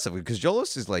impressive because Joe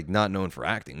List is like not known for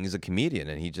acting. He's a comedian,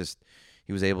 and he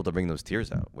was able to bring those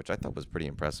tears out, which I thought was pretty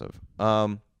impressive.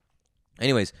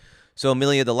 Anyways, so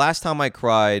Amelia, the last time I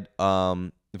cried,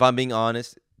 if I'm being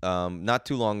honest, not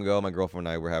too long ago, my girlfriend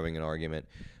and I were having an argument,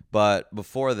 but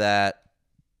before that,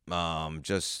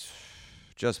 just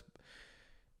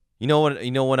you know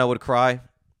when I would cry,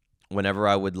 whenever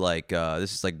I would like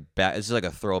this is like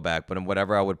a throwback, but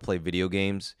whenever I would play video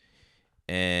games,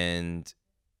 and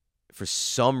for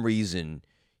some reason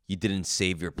you didn't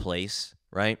save your place,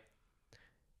 right?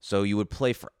 So you would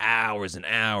play for hours and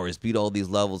hours, beat all these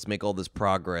levels, make all this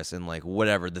progress, and like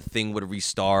whatever, the thing would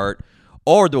restart.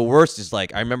 Or the worst is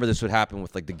like, I remember this would happen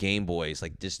with like the Game Boys.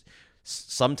 Like just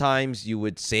sometimes you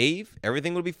would save,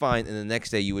 everything would be fine, and the next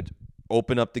day you would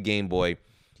open up the Game Boy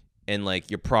and like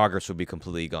your progress would be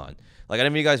completely gone. Like I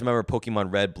don't know if you guys remember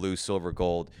Pokemon Red, Blue, Silver,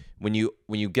 Gold. When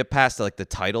you get past like the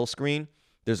title screen,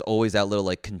 there's always that little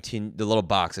like the little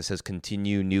box that says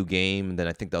continue new game, and then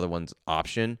I think the other one's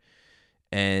option.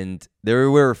 And there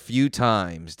were a few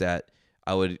times that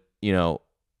I would,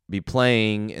 be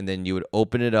playing, and then you would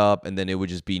open it up, and then it would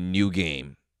just be new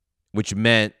game, which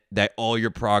meant that all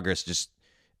your progress just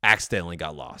accidentally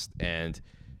got lost. And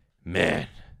man,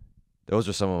 those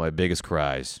are some of my biggest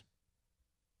cries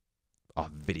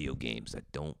off video games that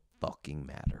don't fucking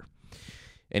matter.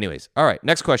 Anyways, all right,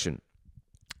 next question.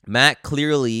 Matt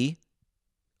Cleary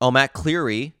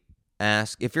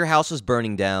asks, if your house was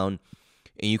burning down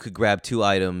and you could grab 2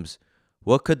 items,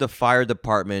 what could the fire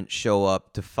department show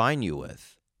up to find you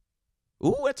with?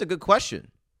 Ooh, that's a good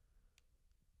question.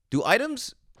 Do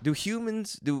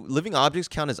living objects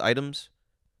count as items?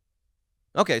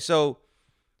 Okay, so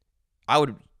I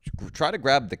would try to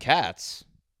grab the cats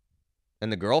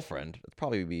and the girlfriend. That'd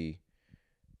probably be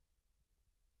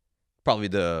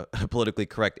the politically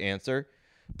correct answer.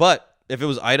 But if it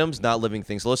was items, not living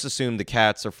things, so let's assume the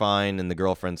cats are fine and the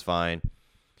girlfriend's fine.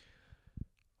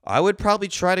 I would probably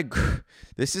try to.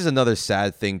 This is another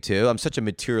sad thing too. I'm such a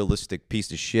materialistic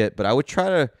piece of shit, but I would try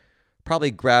to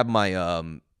probably grab my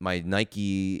my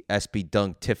Nike SB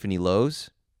Dunk Tiffany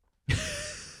Lows.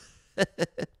 I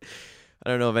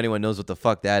don't know if anyone knows what the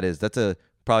fuck that is. That's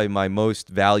probably my most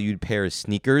valued pair of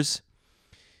sneakers,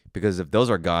 because if those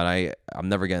are gone, I'm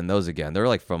never getting those again. They're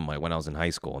like from when I was in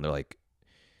high school, and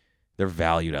they're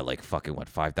valued at like fucking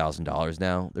 $5,000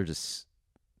 now.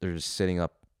 They're just sitting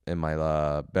up in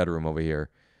my bedroom over here.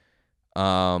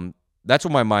 That's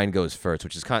where my mind goes first,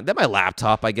 which is then my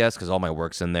laptop, I guess, because all my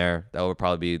work's in there. That would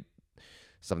probably be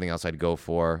something else I'd go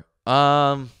for.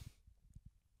 What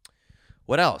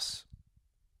else?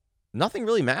 Nothing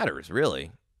really matters,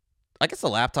 really. I guess the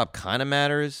laptop kind of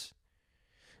matters.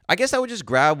 I guess I would just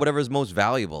grab whatever's most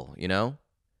valuable, you know?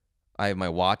 I have my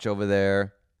watch over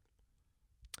there.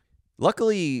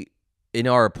 Luckily, in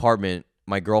our apartment,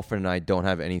 my girlfriend and I don't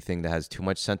have anything that has too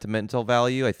much sentimental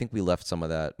value. I think we left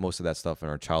most of that stuff in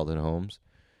our childhood homes.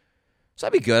 So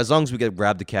that'd be good. As long as we could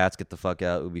grab the cats, get the fuck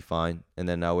out, it would be fine. And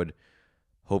then I would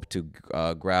hope to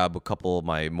grab a couple of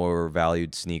my more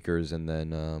valued sneakers, and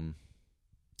then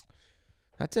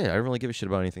that's it. I don't really give a shit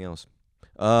about anything else.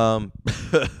 All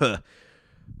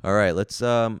right, let's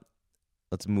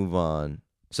move on.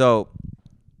 So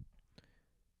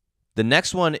the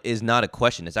next one is not a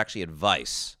question; it's actually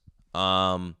advice.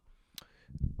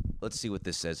 Let's see what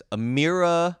this says.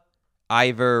 Amira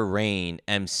Ivor Rain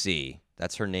MC.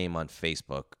 That's her name on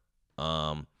Facebook.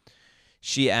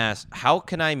 She asked, how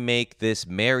can I make this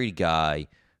married guy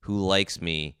who likes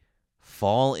me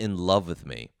fall in love with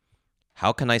me?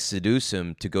 How can I seduce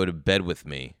him to go to bed with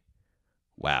me?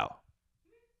 Wow.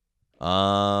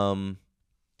 How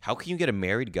can you get a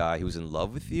married guy who's in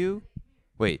love with you?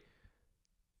 Wait.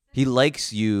 He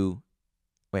likes you.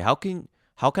 Wait, how can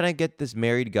I get this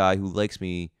married guy who likes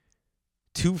me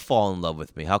to fall in love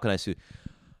with me? How can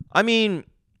I mean,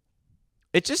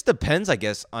 it just depends, I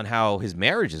guess, on how his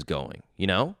marriage is going, you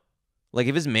know? Like,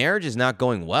 if his marriage is not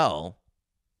going well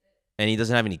and he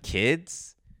doesn't have any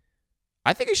kids,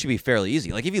 I think it should be fairly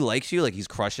easy. Like, if he likes you, like he's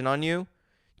crushing on you,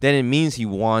 then it means he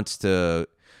wants to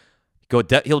go.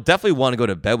 He'll definitely want to go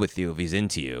to bed with you if he's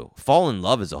into you. Fall in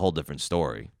love is a whole different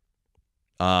story.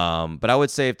 But I would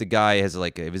say if the guy has,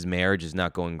 like, if his marriage is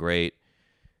not going great,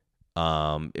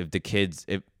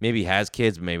 if maybe he has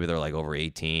kids, but maybe they're like over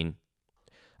 18.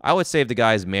 I would say if the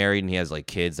guy's married and he has like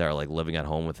kids that are like living at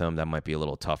home with him, that might be a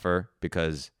little tougher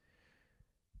because,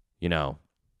 you know,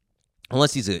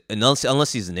 unless he's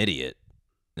an idiot,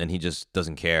 then he just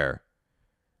doesn't care.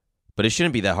 But it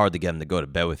shouldn't be that hard to get him to go to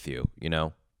bed with you, you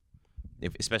know,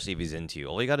 especially if he's into you.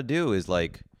 All you got to do is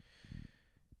like,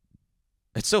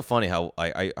 it's so funny how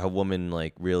how women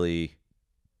like really.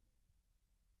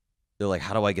 They're like,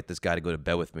 how do I get this guy to go to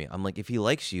bed with me? I'm like, if he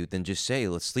likes you, then just say,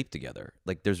 let's sleep together.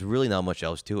 Like, there's really not much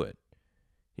else to it.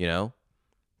 You know?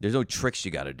 There's no tricks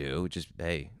you got to do. Just,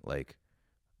 hey, like,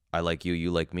 I like you, you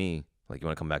like me. Like, you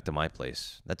want to come back to my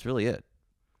place. That's really it.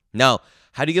 Now,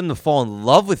 how do you get him to fall in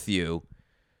love with you?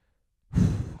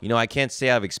 You know, I can't say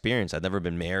I've experienced. I've never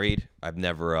been married. I've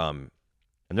never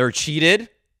cheated.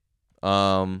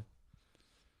 But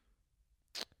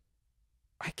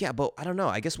I don't know.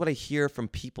 I guess what I hear from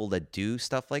people that do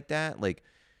stuff like that, like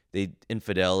they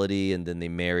infidelity and then they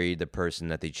married the person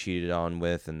that they cheated on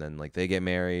with, and then like they get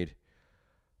married.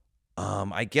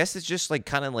 I guess it's just like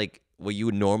kind of like what you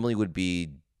would normally would be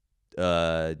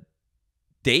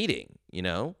dating, you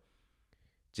know?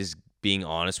 Just being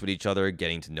honest with each other,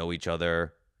 getting to know each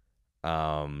other.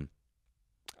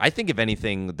 I think if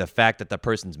anything, the fact that the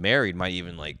person's married might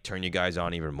even like turn you guys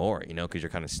on even more, you know, because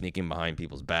you're kind of sneaking behind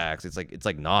people's backs. It's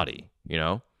like naughty, you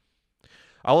know.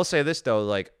 I will say this though,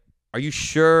 like, are you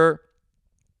sure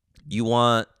you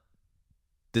want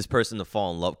this person to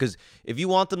fall in love? Because if you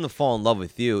want them to fall in love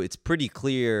with you, it's pretty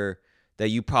clear that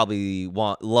you probably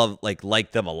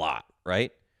like them a lot,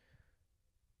 right?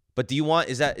 But do you want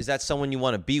is that someone you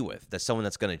want to be with? That's someone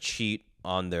that's going to cheat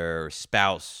on their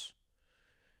spouse?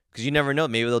 Because you never know.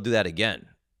 Maybe they'll do that again,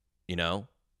 you know?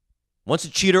 Once a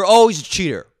cheater, always a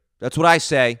cheater. That's what I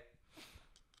say.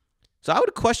 So I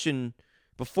would question,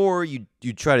 before you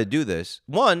try to do this,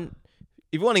 one,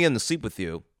 if you want to get him to sleep with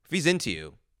you, if he's into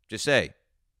you, just say,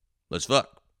 let's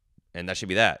fuck. And that should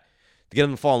be that. To get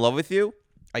him to fall in love with you,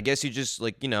 I guess you just,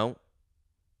 like, you know,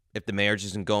 if the marriage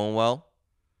isn't going well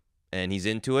and he's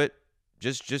into it,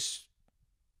 just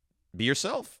be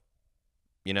yourself,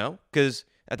 you know? Because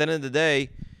at the end of the day,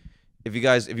 if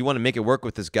you want to make it work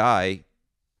with this guy,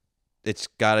 it's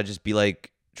got to just be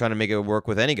like trying to make it work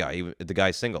with any guy, even if the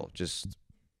guy's single. Just,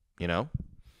 you know,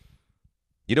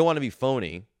 you don't want to be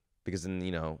phony because then,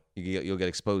 you know, you'll get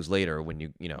exposed later when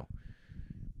you know.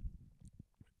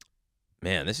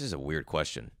 Man, this is a weird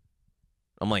question.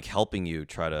 I'm like helping you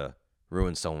try to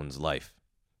ruin someone's life,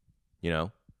 you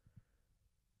know?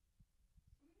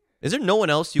 Is there no one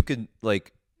else you could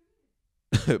like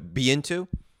be into?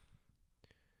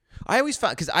 I always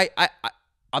found, because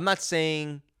I'm not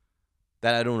saying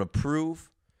that I don't approve,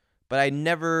 but I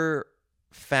never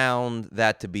found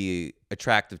that to be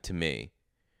attractive to me.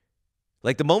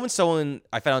 Like the moment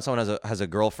I found out someone has a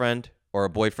girlfriend or a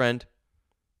boyfriend,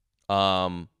 if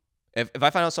I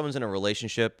find out someone's in a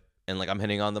relationship and like I'm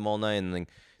hitting on them all night and like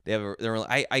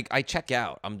I check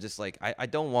out. I'm just like I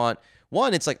don't want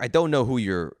one. It's like I don't know who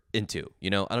you're into. You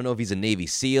know, I don't know if he's a Navy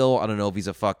SEAL. I don't know if he's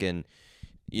a fucking,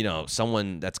 you know,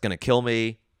 someone that's gonna kill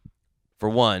me. For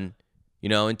one, you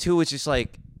know, and two, it's just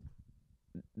like,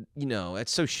 you know,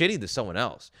 it's so shitty to someone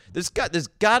else. There's got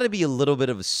to be a little bit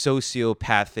of a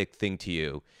sociopathic thing to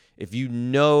you if you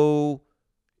know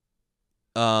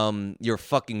you're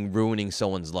fucking ruining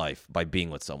someone's life by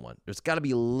being with someone. There's got to be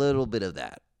a little bit of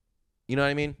that. You know what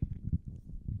I mean?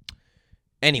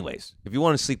 Anyways, if you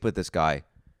want to sleep with this guy,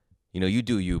 you know, you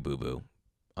do you, boo-boo.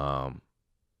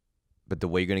 But the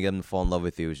way you're going to get him to fall in love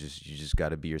with you is you just got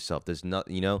to be yourself. There's not,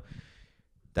 you know,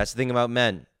 that's the thing about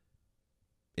men.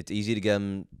 It's easy to get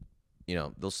them, you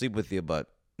know, they'll sleep with you, but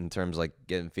in terms of like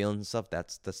getting feelings and stuff,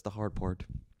 that's the hard part.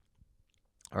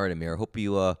 All right, Amir, I hope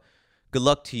you, good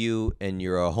luck to you and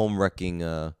your home wrecking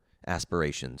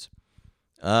aspirations.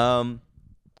 Damie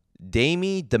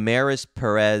Damaris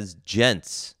Perez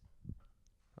Gents.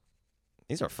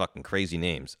 These are fucking crazy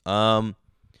names. Is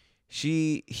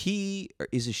it she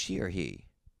or he?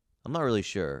 I'm not really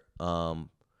sure.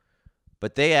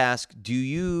 But they ask, do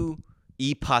you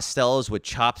eat pastels with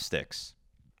chopsticks?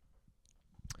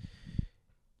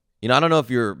 You know, I don't know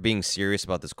if you're being serious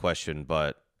about this question,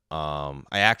 but I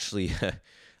actually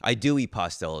I do eat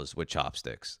pastels with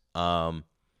chopsticks. So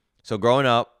growing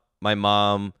up, my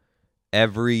mom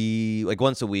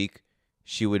once a week,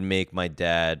 she would make my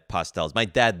dad pastels. My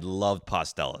dad loved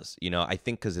pastels. You know, I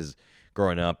think because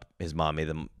growing up, his mom made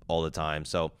them all the time.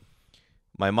 So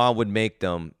my mom would make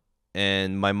them,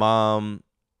 and my mom,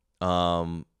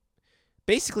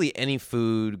 basically any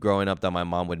food growing up that my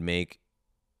mom would make,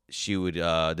 she would,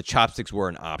 the chopsticks were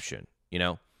an option, you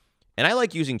know? And I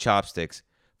like using chopsticks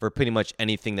for pretty much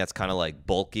anything that's kind of like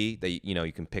bulky that, you know,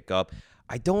 you can pick up.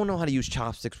 I don't know how to use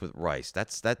chopsticks with rice.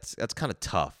 That's kind of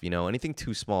tough, you know? Anything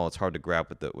too small, it's hard to grab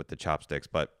with the chopsticks,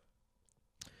 but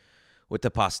with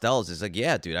the pastels, it's like,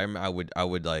 yeah, dude, I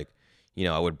would like, you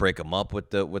know, I would break them up with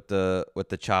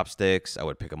the chopsticks. I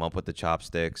would pick them up with the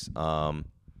chopsticks.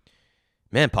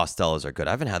 Man, pastels are good.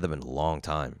 I haven't had them in a long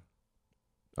time.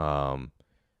 But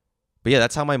yeah,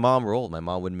 that's how my mom rolled. My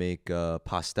mom would make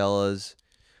pastellas.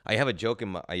 I have a joke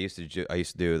I used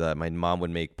to do that. My mom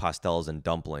would make pastels and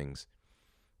dumplings,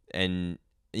 and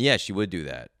yeah, she would do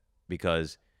that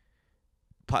because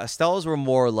pastels were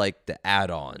more like the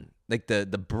add-on, like the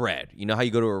bread. You know how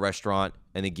you go to a restaurant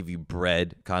and they give you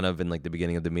bread kind of in like the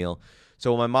beginning of the meal.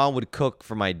 So when my mom would cook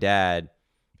for my dad,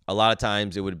 a lot of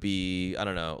times it would be, I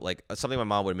don't know, like something my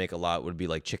mom would make a lot would be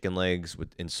like chicken legs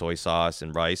in soy sauce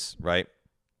and rice, right?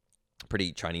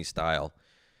 Pretty Chinese style.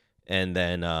 And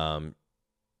then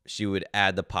she would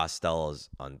add the pastels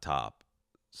on top.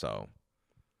 So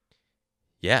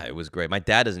yeah, it was great. My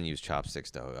dad doesn't use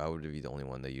chopsticks though. I would be the only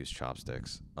one that used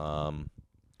chopsticks.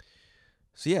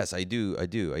 So yes, I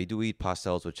do eat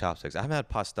pastels with chopsticks. I haven't had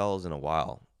pastels in a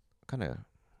while.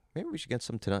 Maybe we should get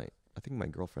some tonight. I think my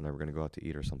girlfriend and I were gonna go out to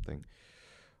eat or something.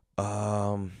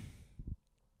 All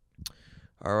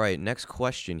right, next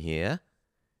question here.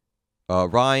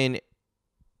 Ryan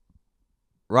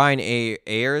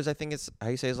Ayers, I think it's how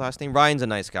you say his last name. Ryan's a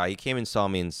nice guy. He came and saw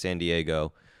me in San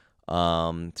Diego.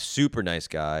 Super nice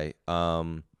guy.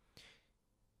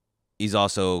 He's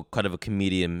also kind of a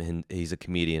comedian. He's a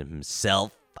comedian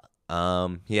himself.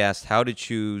 He asked how to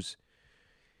choose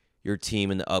your team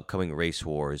in the upcoming race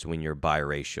wars when you're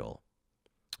biracial.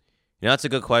 You know, that's a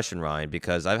good question, Ryan,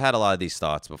 because I've had a lot of these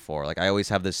thoughts before. Like, I always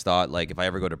have this thought, like, if I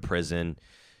ever go to prison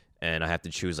and I have to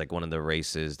choose, like, one of the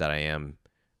races that I am.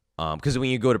 Because when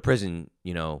you go to prison,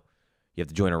 you know, you have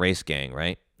to join a race gang,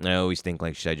 right? And I always think,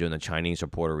 like, should I join the Chinese or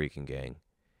Puerto Rican gang?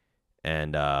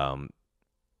 And I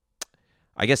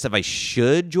guess if I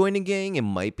should join a gang, it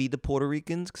might be the Puerto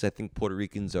Ricans, because I think Puerto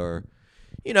Ricans are,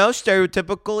 you know,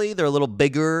 stereotypically, they're a little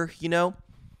bigger, you know,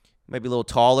 might be a little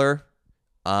taller.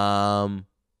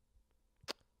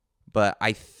 But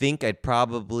I think I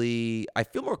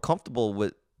feel more comfortable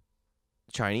with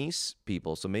Chinese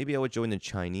people, so maybe I would join the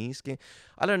Chinese gang.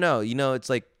 I don't know. You know, it's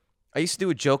like, I used to do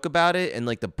a joke about it, and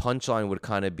like the punchline would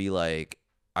kind of be like,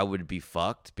 I would be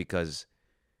fucked because,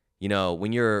 you know,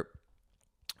 when you're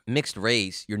mixed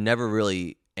race, you're never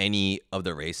really any of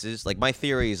the races. Like, my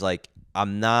theory is like,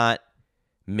 I'm not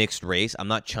mixed race. I'm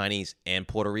not Chinese and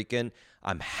Puerto Rican.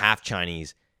 I'm half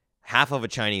Chinese, half of a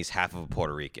Chinese, half of a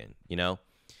Puerto Rican, you know?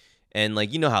 And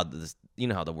like, you know how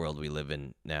the world we live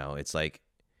in now. It's like,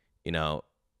 you know,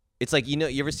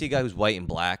 you ever see a guy who's white and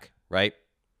black, right?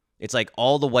 It's like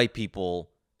all the white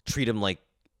people treat him like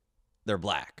they're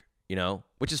black,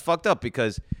 which is fucked up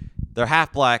because they're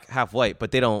half black, half white,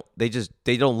 but they don't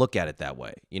look at it that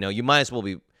way. You might as well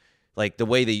be like the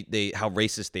way they how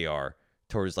racist they are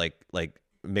towards like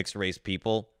mixed race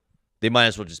people. They might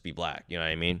as well just be black. You know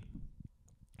what I mean?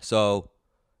 So,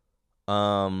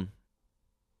 I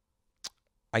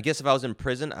guess if I was in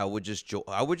prison, I would just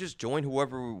join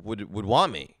whoever would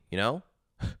want me.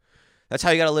 That's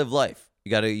how you gotta live life.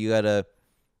 You gotta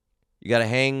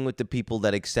hang with the people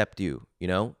that accept you.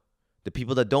 The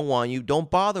people that don't want you, don't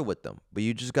bother with them. But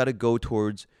you just gotta go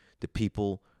towards the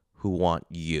people who want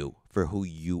you for who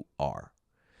you are.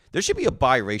 There should be a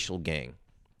biracial gang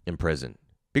in prison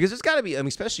because there's got to be. I mean,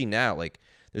 especially now, like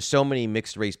there's so many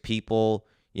mixed race people.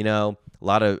 A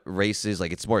lot of races.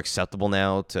 Like it's more acceptable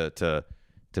now to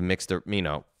mix their,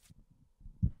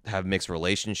 have mixed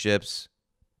relationships.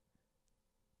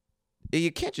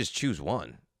 You can't just choose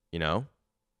one. Yeah,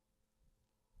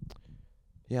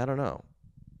 I don't know.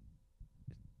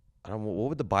 What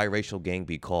would the biracial gang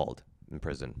be called in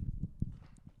prison?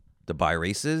 The bi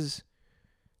races?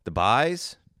 The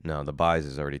bis? No, the bis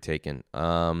is already taken.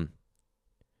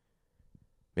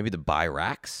 Maybe the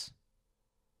bi-racks?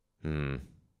 The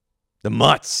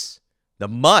mutts. The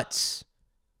mutts.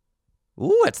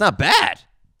 Ooh, that's not bad.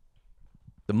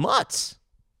 The mutts.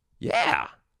 Yeah.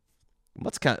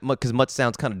 Mutts because mutts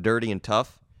sounds kind of dirty and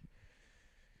tough.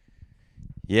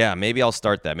 Yeah, maybe I'll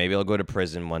start that. Maybe I'll go to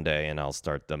prison one day and I'll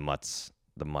start the mutts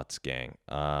gang.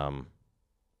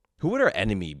 Who would our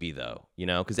enemy be though?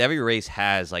 Because every race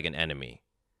has like an enemy.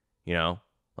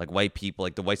 Like white people,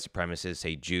 like the white supremacists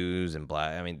hate Jews and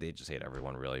black. I mean, they just hate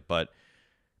everyone really. But,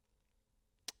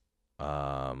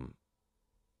 yeah,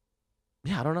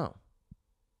 I don't know.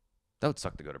 That would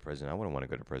suck to go to prison. I wouldn't want to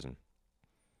go to prison.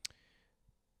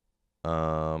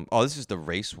 This is the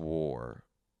race war.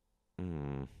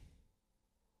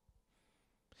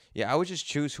 Yeah, I would just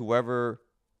choose whoever,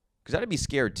 because I'd be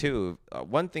scared too.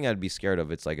 One thing I'd be scared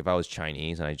of, it's like if I was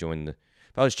Chinese and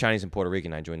if I was Chinese and Puerto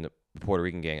Rican, I joined the Puerto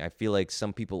Rican gang. I feel like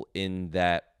some people in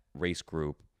that race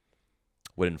group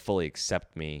wouldn't fully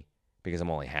accept me because I'm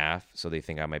only half, so they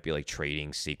think I might be like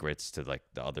trading secrets to like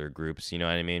the other groups. You know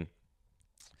what I mean?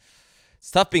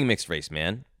 It's tough being mixed race,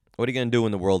 man. What are you gonna do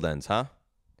when the world ends, huh?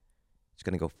 Just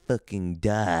gonna go fucking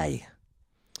die.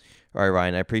 All right,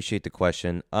 Ryan, I appreciate the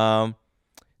question.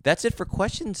 That's it for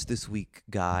questions this week,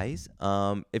 guys.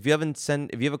 If you have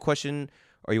a question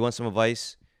or you want some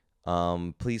advice,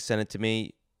 please send it to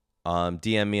me.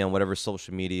 DM me on whatever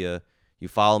social media you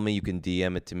follow me. You can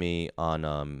DM it to me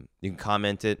on. You can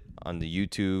comment it on the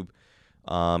YouTube.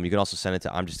 You can also send it to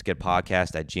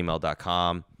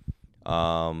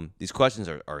imjustagotpodcast@gmail.com. These questions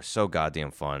are so goddamn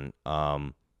fun.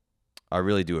 I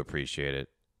really do appreciate it,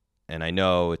 and I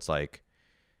know it's like.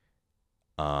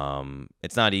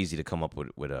 It's not easy to come up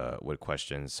with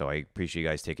questions, so I appreciate you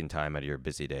guys taking time out of your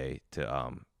busy day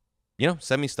to,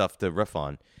 send me stuff to riff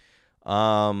on.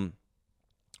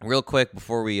 Real quick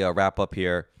before we wrap up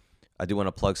here, I do want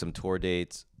to plug some tour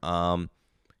dates.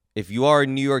 If you are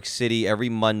in New York City, every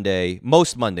Monday,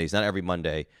 most Mondays, not every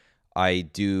Monday, I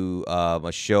do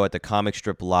a show at the Comic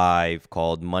Strip Live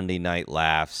called Monday Night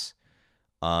Laughs.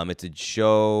 It's a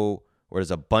show where there's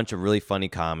a bunch of really funny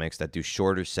comics that do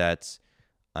shorter sets.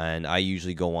 And I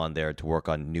usually go on there to work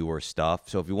on newer stuff.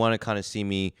 So if you want to kind of see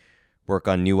me work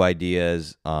on new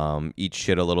ideas, eat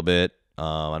shit a little bit,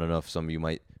 I don't know if some of you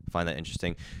might find that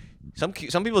interesting. Some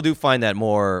people do find that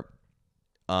more,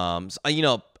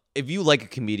 if you like a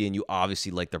comedian, you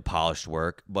obviously like their polished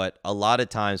work. But a lot of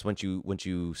times once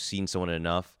you've seen someone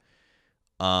enough,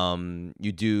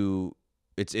 it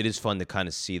is fun to kind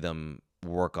of see them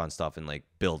work on stuff and like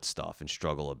build stuff and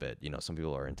struggle a bit. Some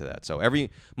people are into that. So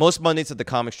most Mondays at the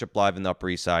Comic Strip Live in the Upper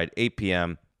East Side, 8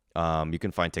 p.m. You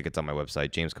can find tickets on my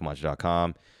website,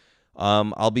 jamescamacho.com.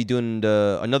 I'll be doing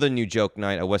another new joke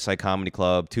night at West Side Comedy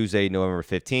Club Tuesday, November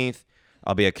 15th.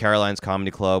 I'll be at Caroline's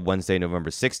Comedy Club Wednesday, November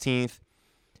 16th.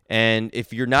 And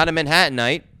if you're not a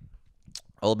Manhattanite,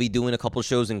 I'll be doing a couple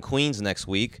shows in Queens next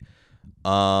week.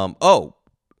 I'm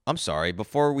sorry.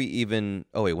 Before we even...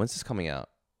 Oh, wait. When's this coming out?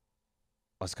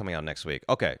 Oh, it's coming out next week.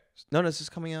 Okay. No, this is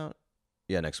coming out?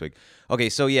 Yeah, next week. Okay,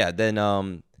 so yeah,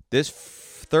 then this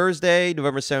Thursday,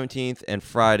 November 17th, and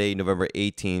Friday, November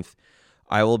 18th,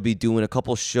 I will be doing a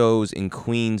couple shows in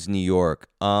Queens, New York.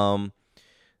 The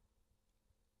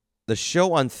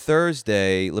show on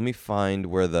Thursday, let me find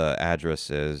where the address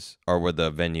is, or where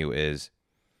the venue is.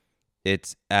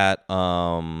 It's at,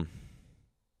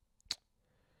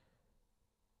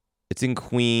 it's in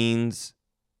Queens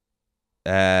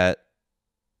at,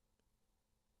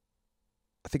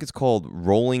 I think it's called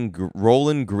Rolling Greens,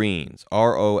 ROLLINGGREENS.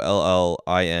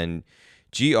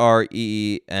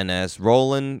 Greens,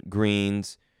 Roland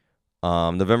Greens,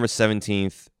 November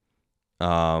 17th.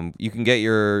 You can get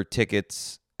your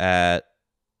tickets at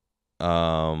their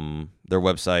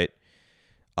website.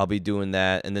 I'll be doing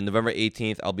that. And then November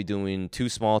 18th, I'll be doing Too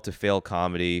Small to Fail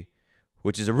Comedy,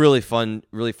 which is a really fun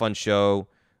show.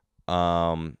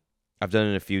 I've done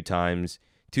it a few times.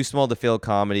 Too Small to Fail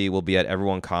Comedy will be at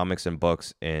Everyone Comics and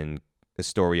Books in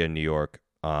Astoria, New York.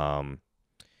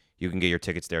 You can get your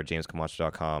tickets there at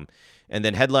jamescamacho.com. And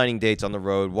then headlining dates on the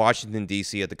road: Washington,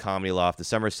 D.C. at the Comedy Loft,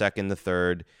 December 2nd to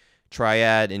 3rd.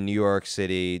 Triad in New York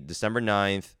City, December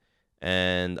 9th.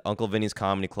 And Uncle Vinny's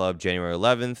Comedy Club, January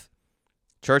 11th.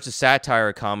 Church of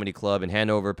Satire Comedy Club in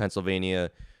Hanover, Pennsylvania,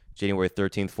 January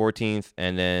 13th, 14th.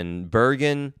 And then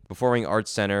Bergen Performing Arts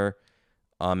Center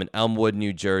in Elmwood,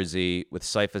 New Jersey with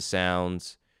Cypher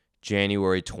Sounds,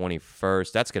 January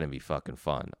 21st. That's going to be fucking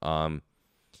fun.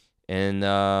 And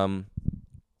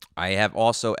I have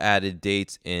also added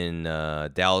dates in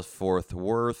Dallas-Fort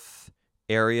Worth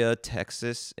area,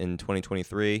 Texas in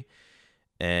 2023.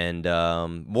 And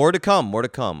more to come.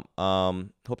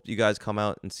 Hope you guys come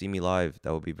out and see me live.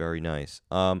 That would be very nice.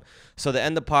 So to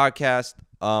end the podcast,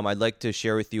 I'd like to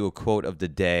share with you a quote of the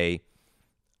day.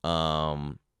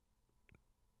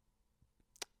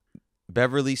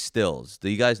 Beverly Stills. Do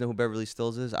you guys know who Beverly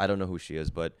Stills is? I don't know who she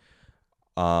is, but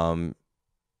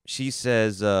she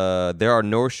says there are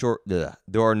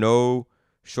no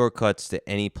shortcuts to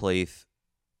any place.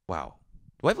 Wow.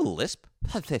 Do I have a lisp?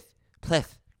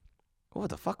 Pleth. What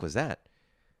the fuck was that?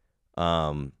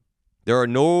 There are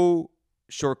no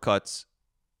shortcuts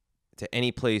to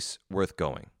any place worth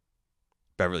going.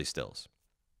 Beverly Stills.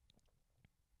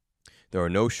 There are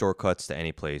no shortcuts to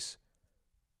any place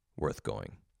worth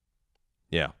going.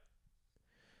 Yeah.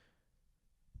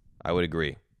 I would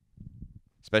agree.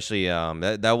 Especially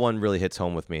that one really hits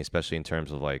home with me, especially in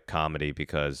terms of like comedy,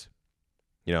 because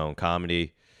in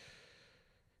comedy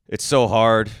it's so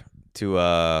hard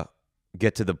to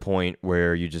get to the point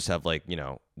where you just have like,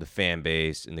 the fan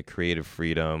base and the creative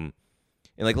freedom.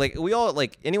 And like we all,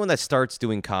 like anyone that starts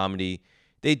doing comedy,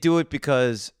 they do it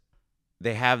because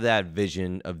they have that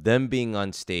vision of them being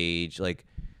on stage, like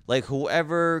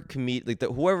whoever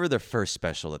whoever their first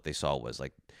special that they saw was,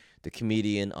 like the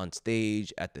comedian on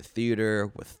stage at the theater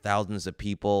with thousands of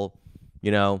people,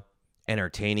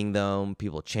 entertaining them,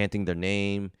 people chanting their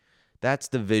name. That's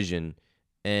the vision.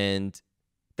 And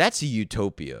that's a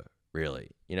utopia, really,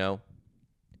 to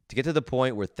get to the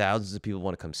point where thousands of people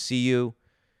want to come see you,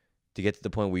 to get to the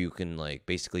point where you can like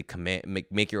basically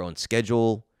make your own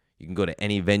schedule. You can go to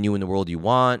any venue in the world you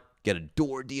want, get a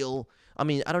door deal. I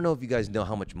mean, I don't know if you guys know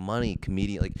how much money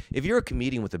if you're a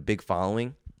comedian with a big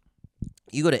following,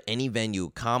 you go to any venue,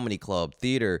 comedy club,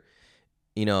 theater,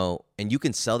 and you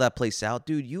can sell that place out,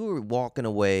 dude, you are walking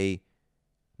away,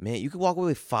 man, you could walk away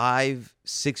with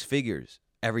 5-6 figures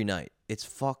every night. It's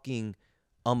fucking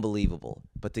unbelievable.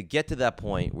 But to get to that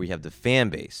point where you have the fan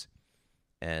base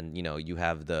and, you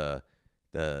have the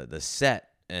set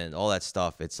and all that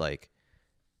stuff, it's like,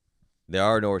 there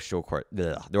are no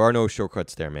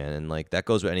shortcuts there, man. And like that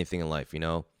goes with anything in life,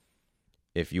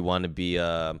 If you want to be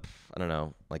I don't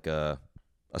know, like a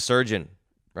surgeon,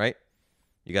 right?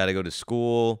 You got to go to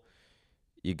school.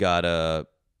 You got to,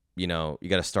 you got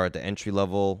to start at the entry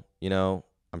level,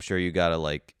 I'm sure you got to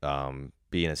like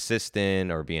be an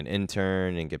assistant or be an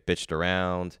intern and get bitched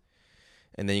around.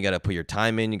 And then you got to put your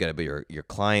time in, you got to be your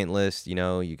client list, you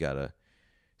got to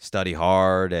study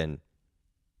hard. And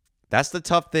that's the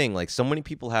tough thing. Like so many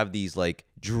people have these like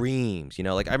dreams,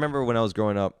 like I remember when I was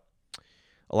growing up,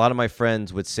 a lot of my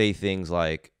friends would say things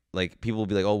like people would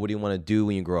be like, oh, what do you want to do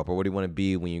when you grow up? Or what do you want to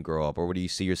be when you grow up? Or what do you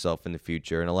see yourself in the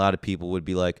future? And a lot of people would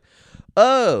be like,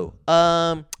 oh,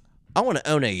 I want to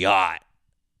own a yacht.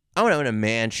 I want to own a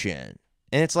mansion.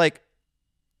 And it's like,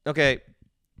 okay,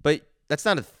 but that's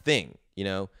not a thing,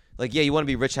 Like, yeah, you want to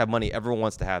be rich, have money. Everyone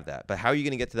wants to have that. But how are you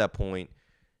going to get to that point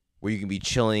where you can be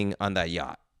chilling on that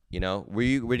yacht? Where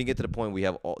you get to the point where you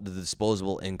have all the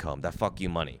disposable income, that fuck you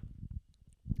money.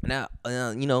 Now,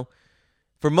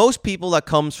 for most people, that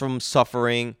comes from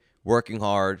suffering, working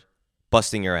hard,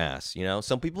 busting your ass.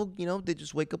 Some people, they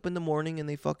just wake up in the morning and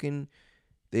they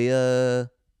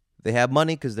have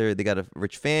money because they got a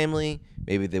rich family.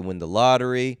 Maybe they win the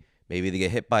lottery. Maybe they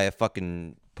get hit by a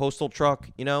fucking postal truck,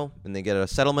 and they get a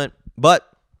settlement. But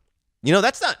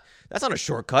that's not a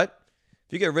shortcut.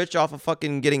 If you get rich off of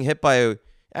fucking getting hit by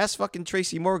ask fucking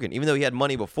Tracy Morgan. Even though he had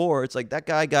money before, it's like that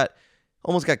guy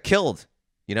almost got killed,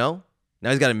 Now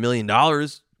he's got $1 million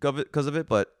because of it,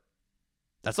 but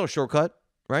that's no shortcut,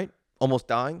 right? Almost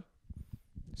dying.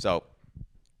 So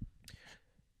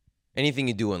anything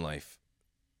you do in life,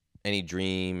 any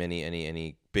dream,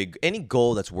 any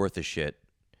goal that's worth a shit,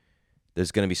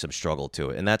 there's going to be some struggle to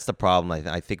it. And that's the problem.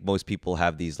 I think most people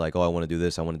have these like, oh, I want to do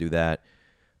this, I want to do that,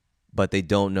 but they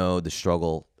don't know the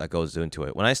struggle that goes into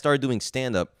it. When I started doing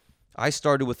stand-up, I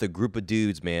started with a group of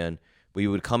dudes, man. We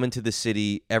would come into the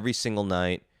city every single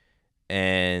night,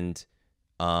 and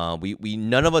we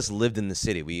none of us lived in the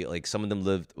city. We like some of them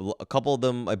lived, a couple of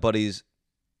them, my buddies,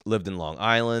 lived in Long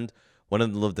Island. One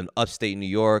of them lived in upstate New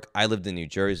York. I lived in New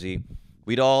Jersey.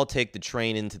 We'd all take the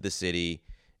train into the city,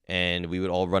 and we would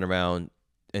all run around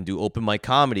and do open mic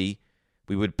comedy.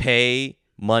 We would pay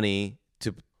money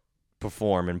to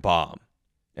perform and bomb,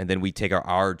 and then we'd take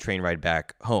our train ride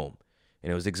back home,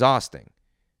 and it was exhausting.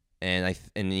 And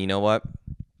you know what?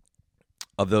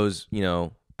 Of those,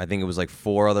 I think it was like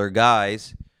 4 other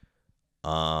guys.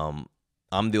 I'm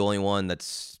the only one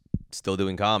that's still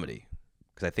doing comedy,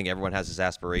 because I think everyone has this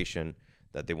aspiration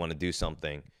that they want to do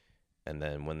something, and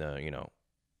then when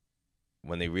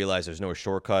they realize there's no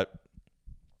shortcut,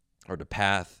 or the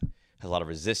path has a lot of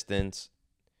resistance,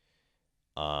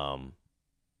 it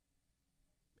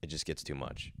just gets too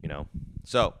much,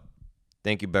 So,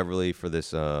 thank you, Beverly, for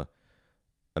this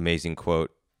amazing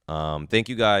quote. Thank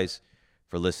you guys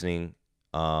for listening.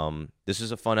 This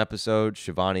is a fun episode.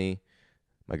 Shivani,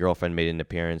 my girlfriend, made an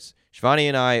appearance. Shivani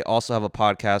and I also have a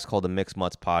podcast called the Mixed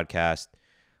Mutts Podcast.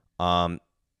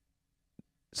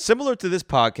 Similar to this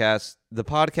podcast, the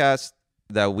podcast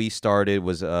that we started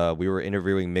was we were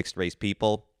interviewing mixed race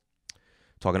people,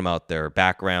 talking about their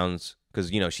backgrounds,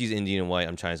 because she's Indian and white,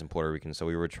 I'm Chinese and Puerto Rican, so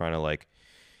we were trying to like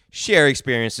share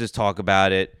experiences, talk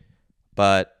about it.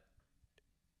 But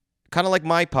kind of like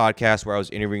my podcast where I was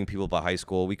interviewing people about high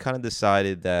school, we kind of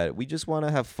decided that we just want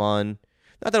to have fun.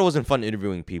 Not that it wasn't fun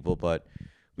interviewing people, but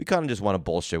we kind of just want to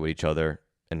bullshit with each other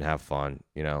and have fun.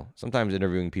 Sometimes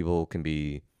interviewing people can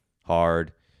be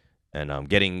hard, and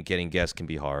getting guests can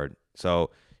be hard.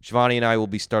 So Shivani and I will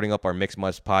be starting up our Mixed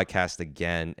Mutts Podcast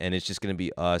again, and it's just going to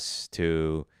be us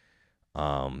two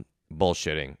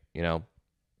bullshitting,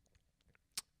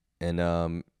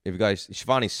 And if you guys,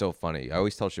 Shivani's so funny. I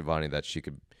always tell Shivani that she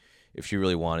could, if she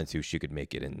really wanted to, she could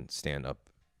make it in stand-up,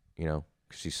 'cause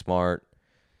she's smart,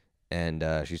 and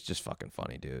she's just fucking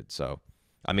funny, dude. So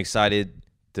I'm excited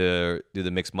to do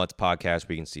the Mixed Mutts Podcast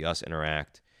where you can see us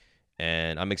interact,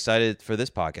 and I'm excited for this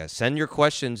podcast. Send your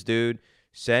questions, dude.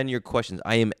 Send your questions.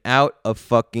 I am out of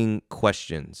fucking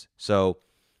questions. So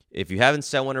if you haven't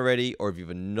sent one already, or if you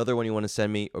have another one you want to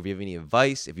send me, or if you have any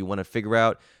advice, if you want to figure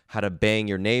out how to bang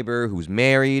your neighbor who's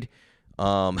married,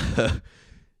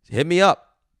 hit me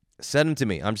up. Send them to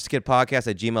me. I'm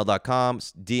justkidpodcast@gmail.com.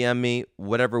 DM me,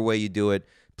 whatever way you do it.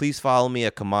 Please follow me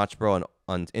at Kamachbro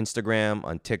on Instagram,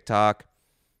 on TikTok.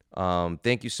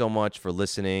 Thank you so much for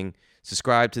listening.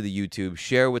 Subscribe to the YouTube.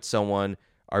 Share with someone.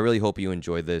 I really hope you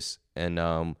enjoyed this, and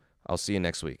I'll see you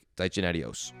next week. Daichen,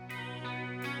 adios.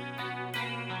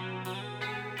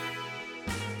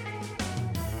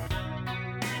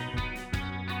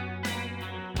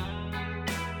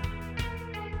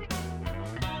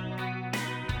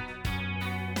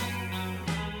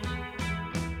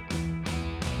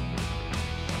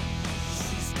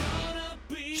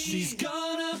 She's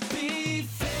gonna be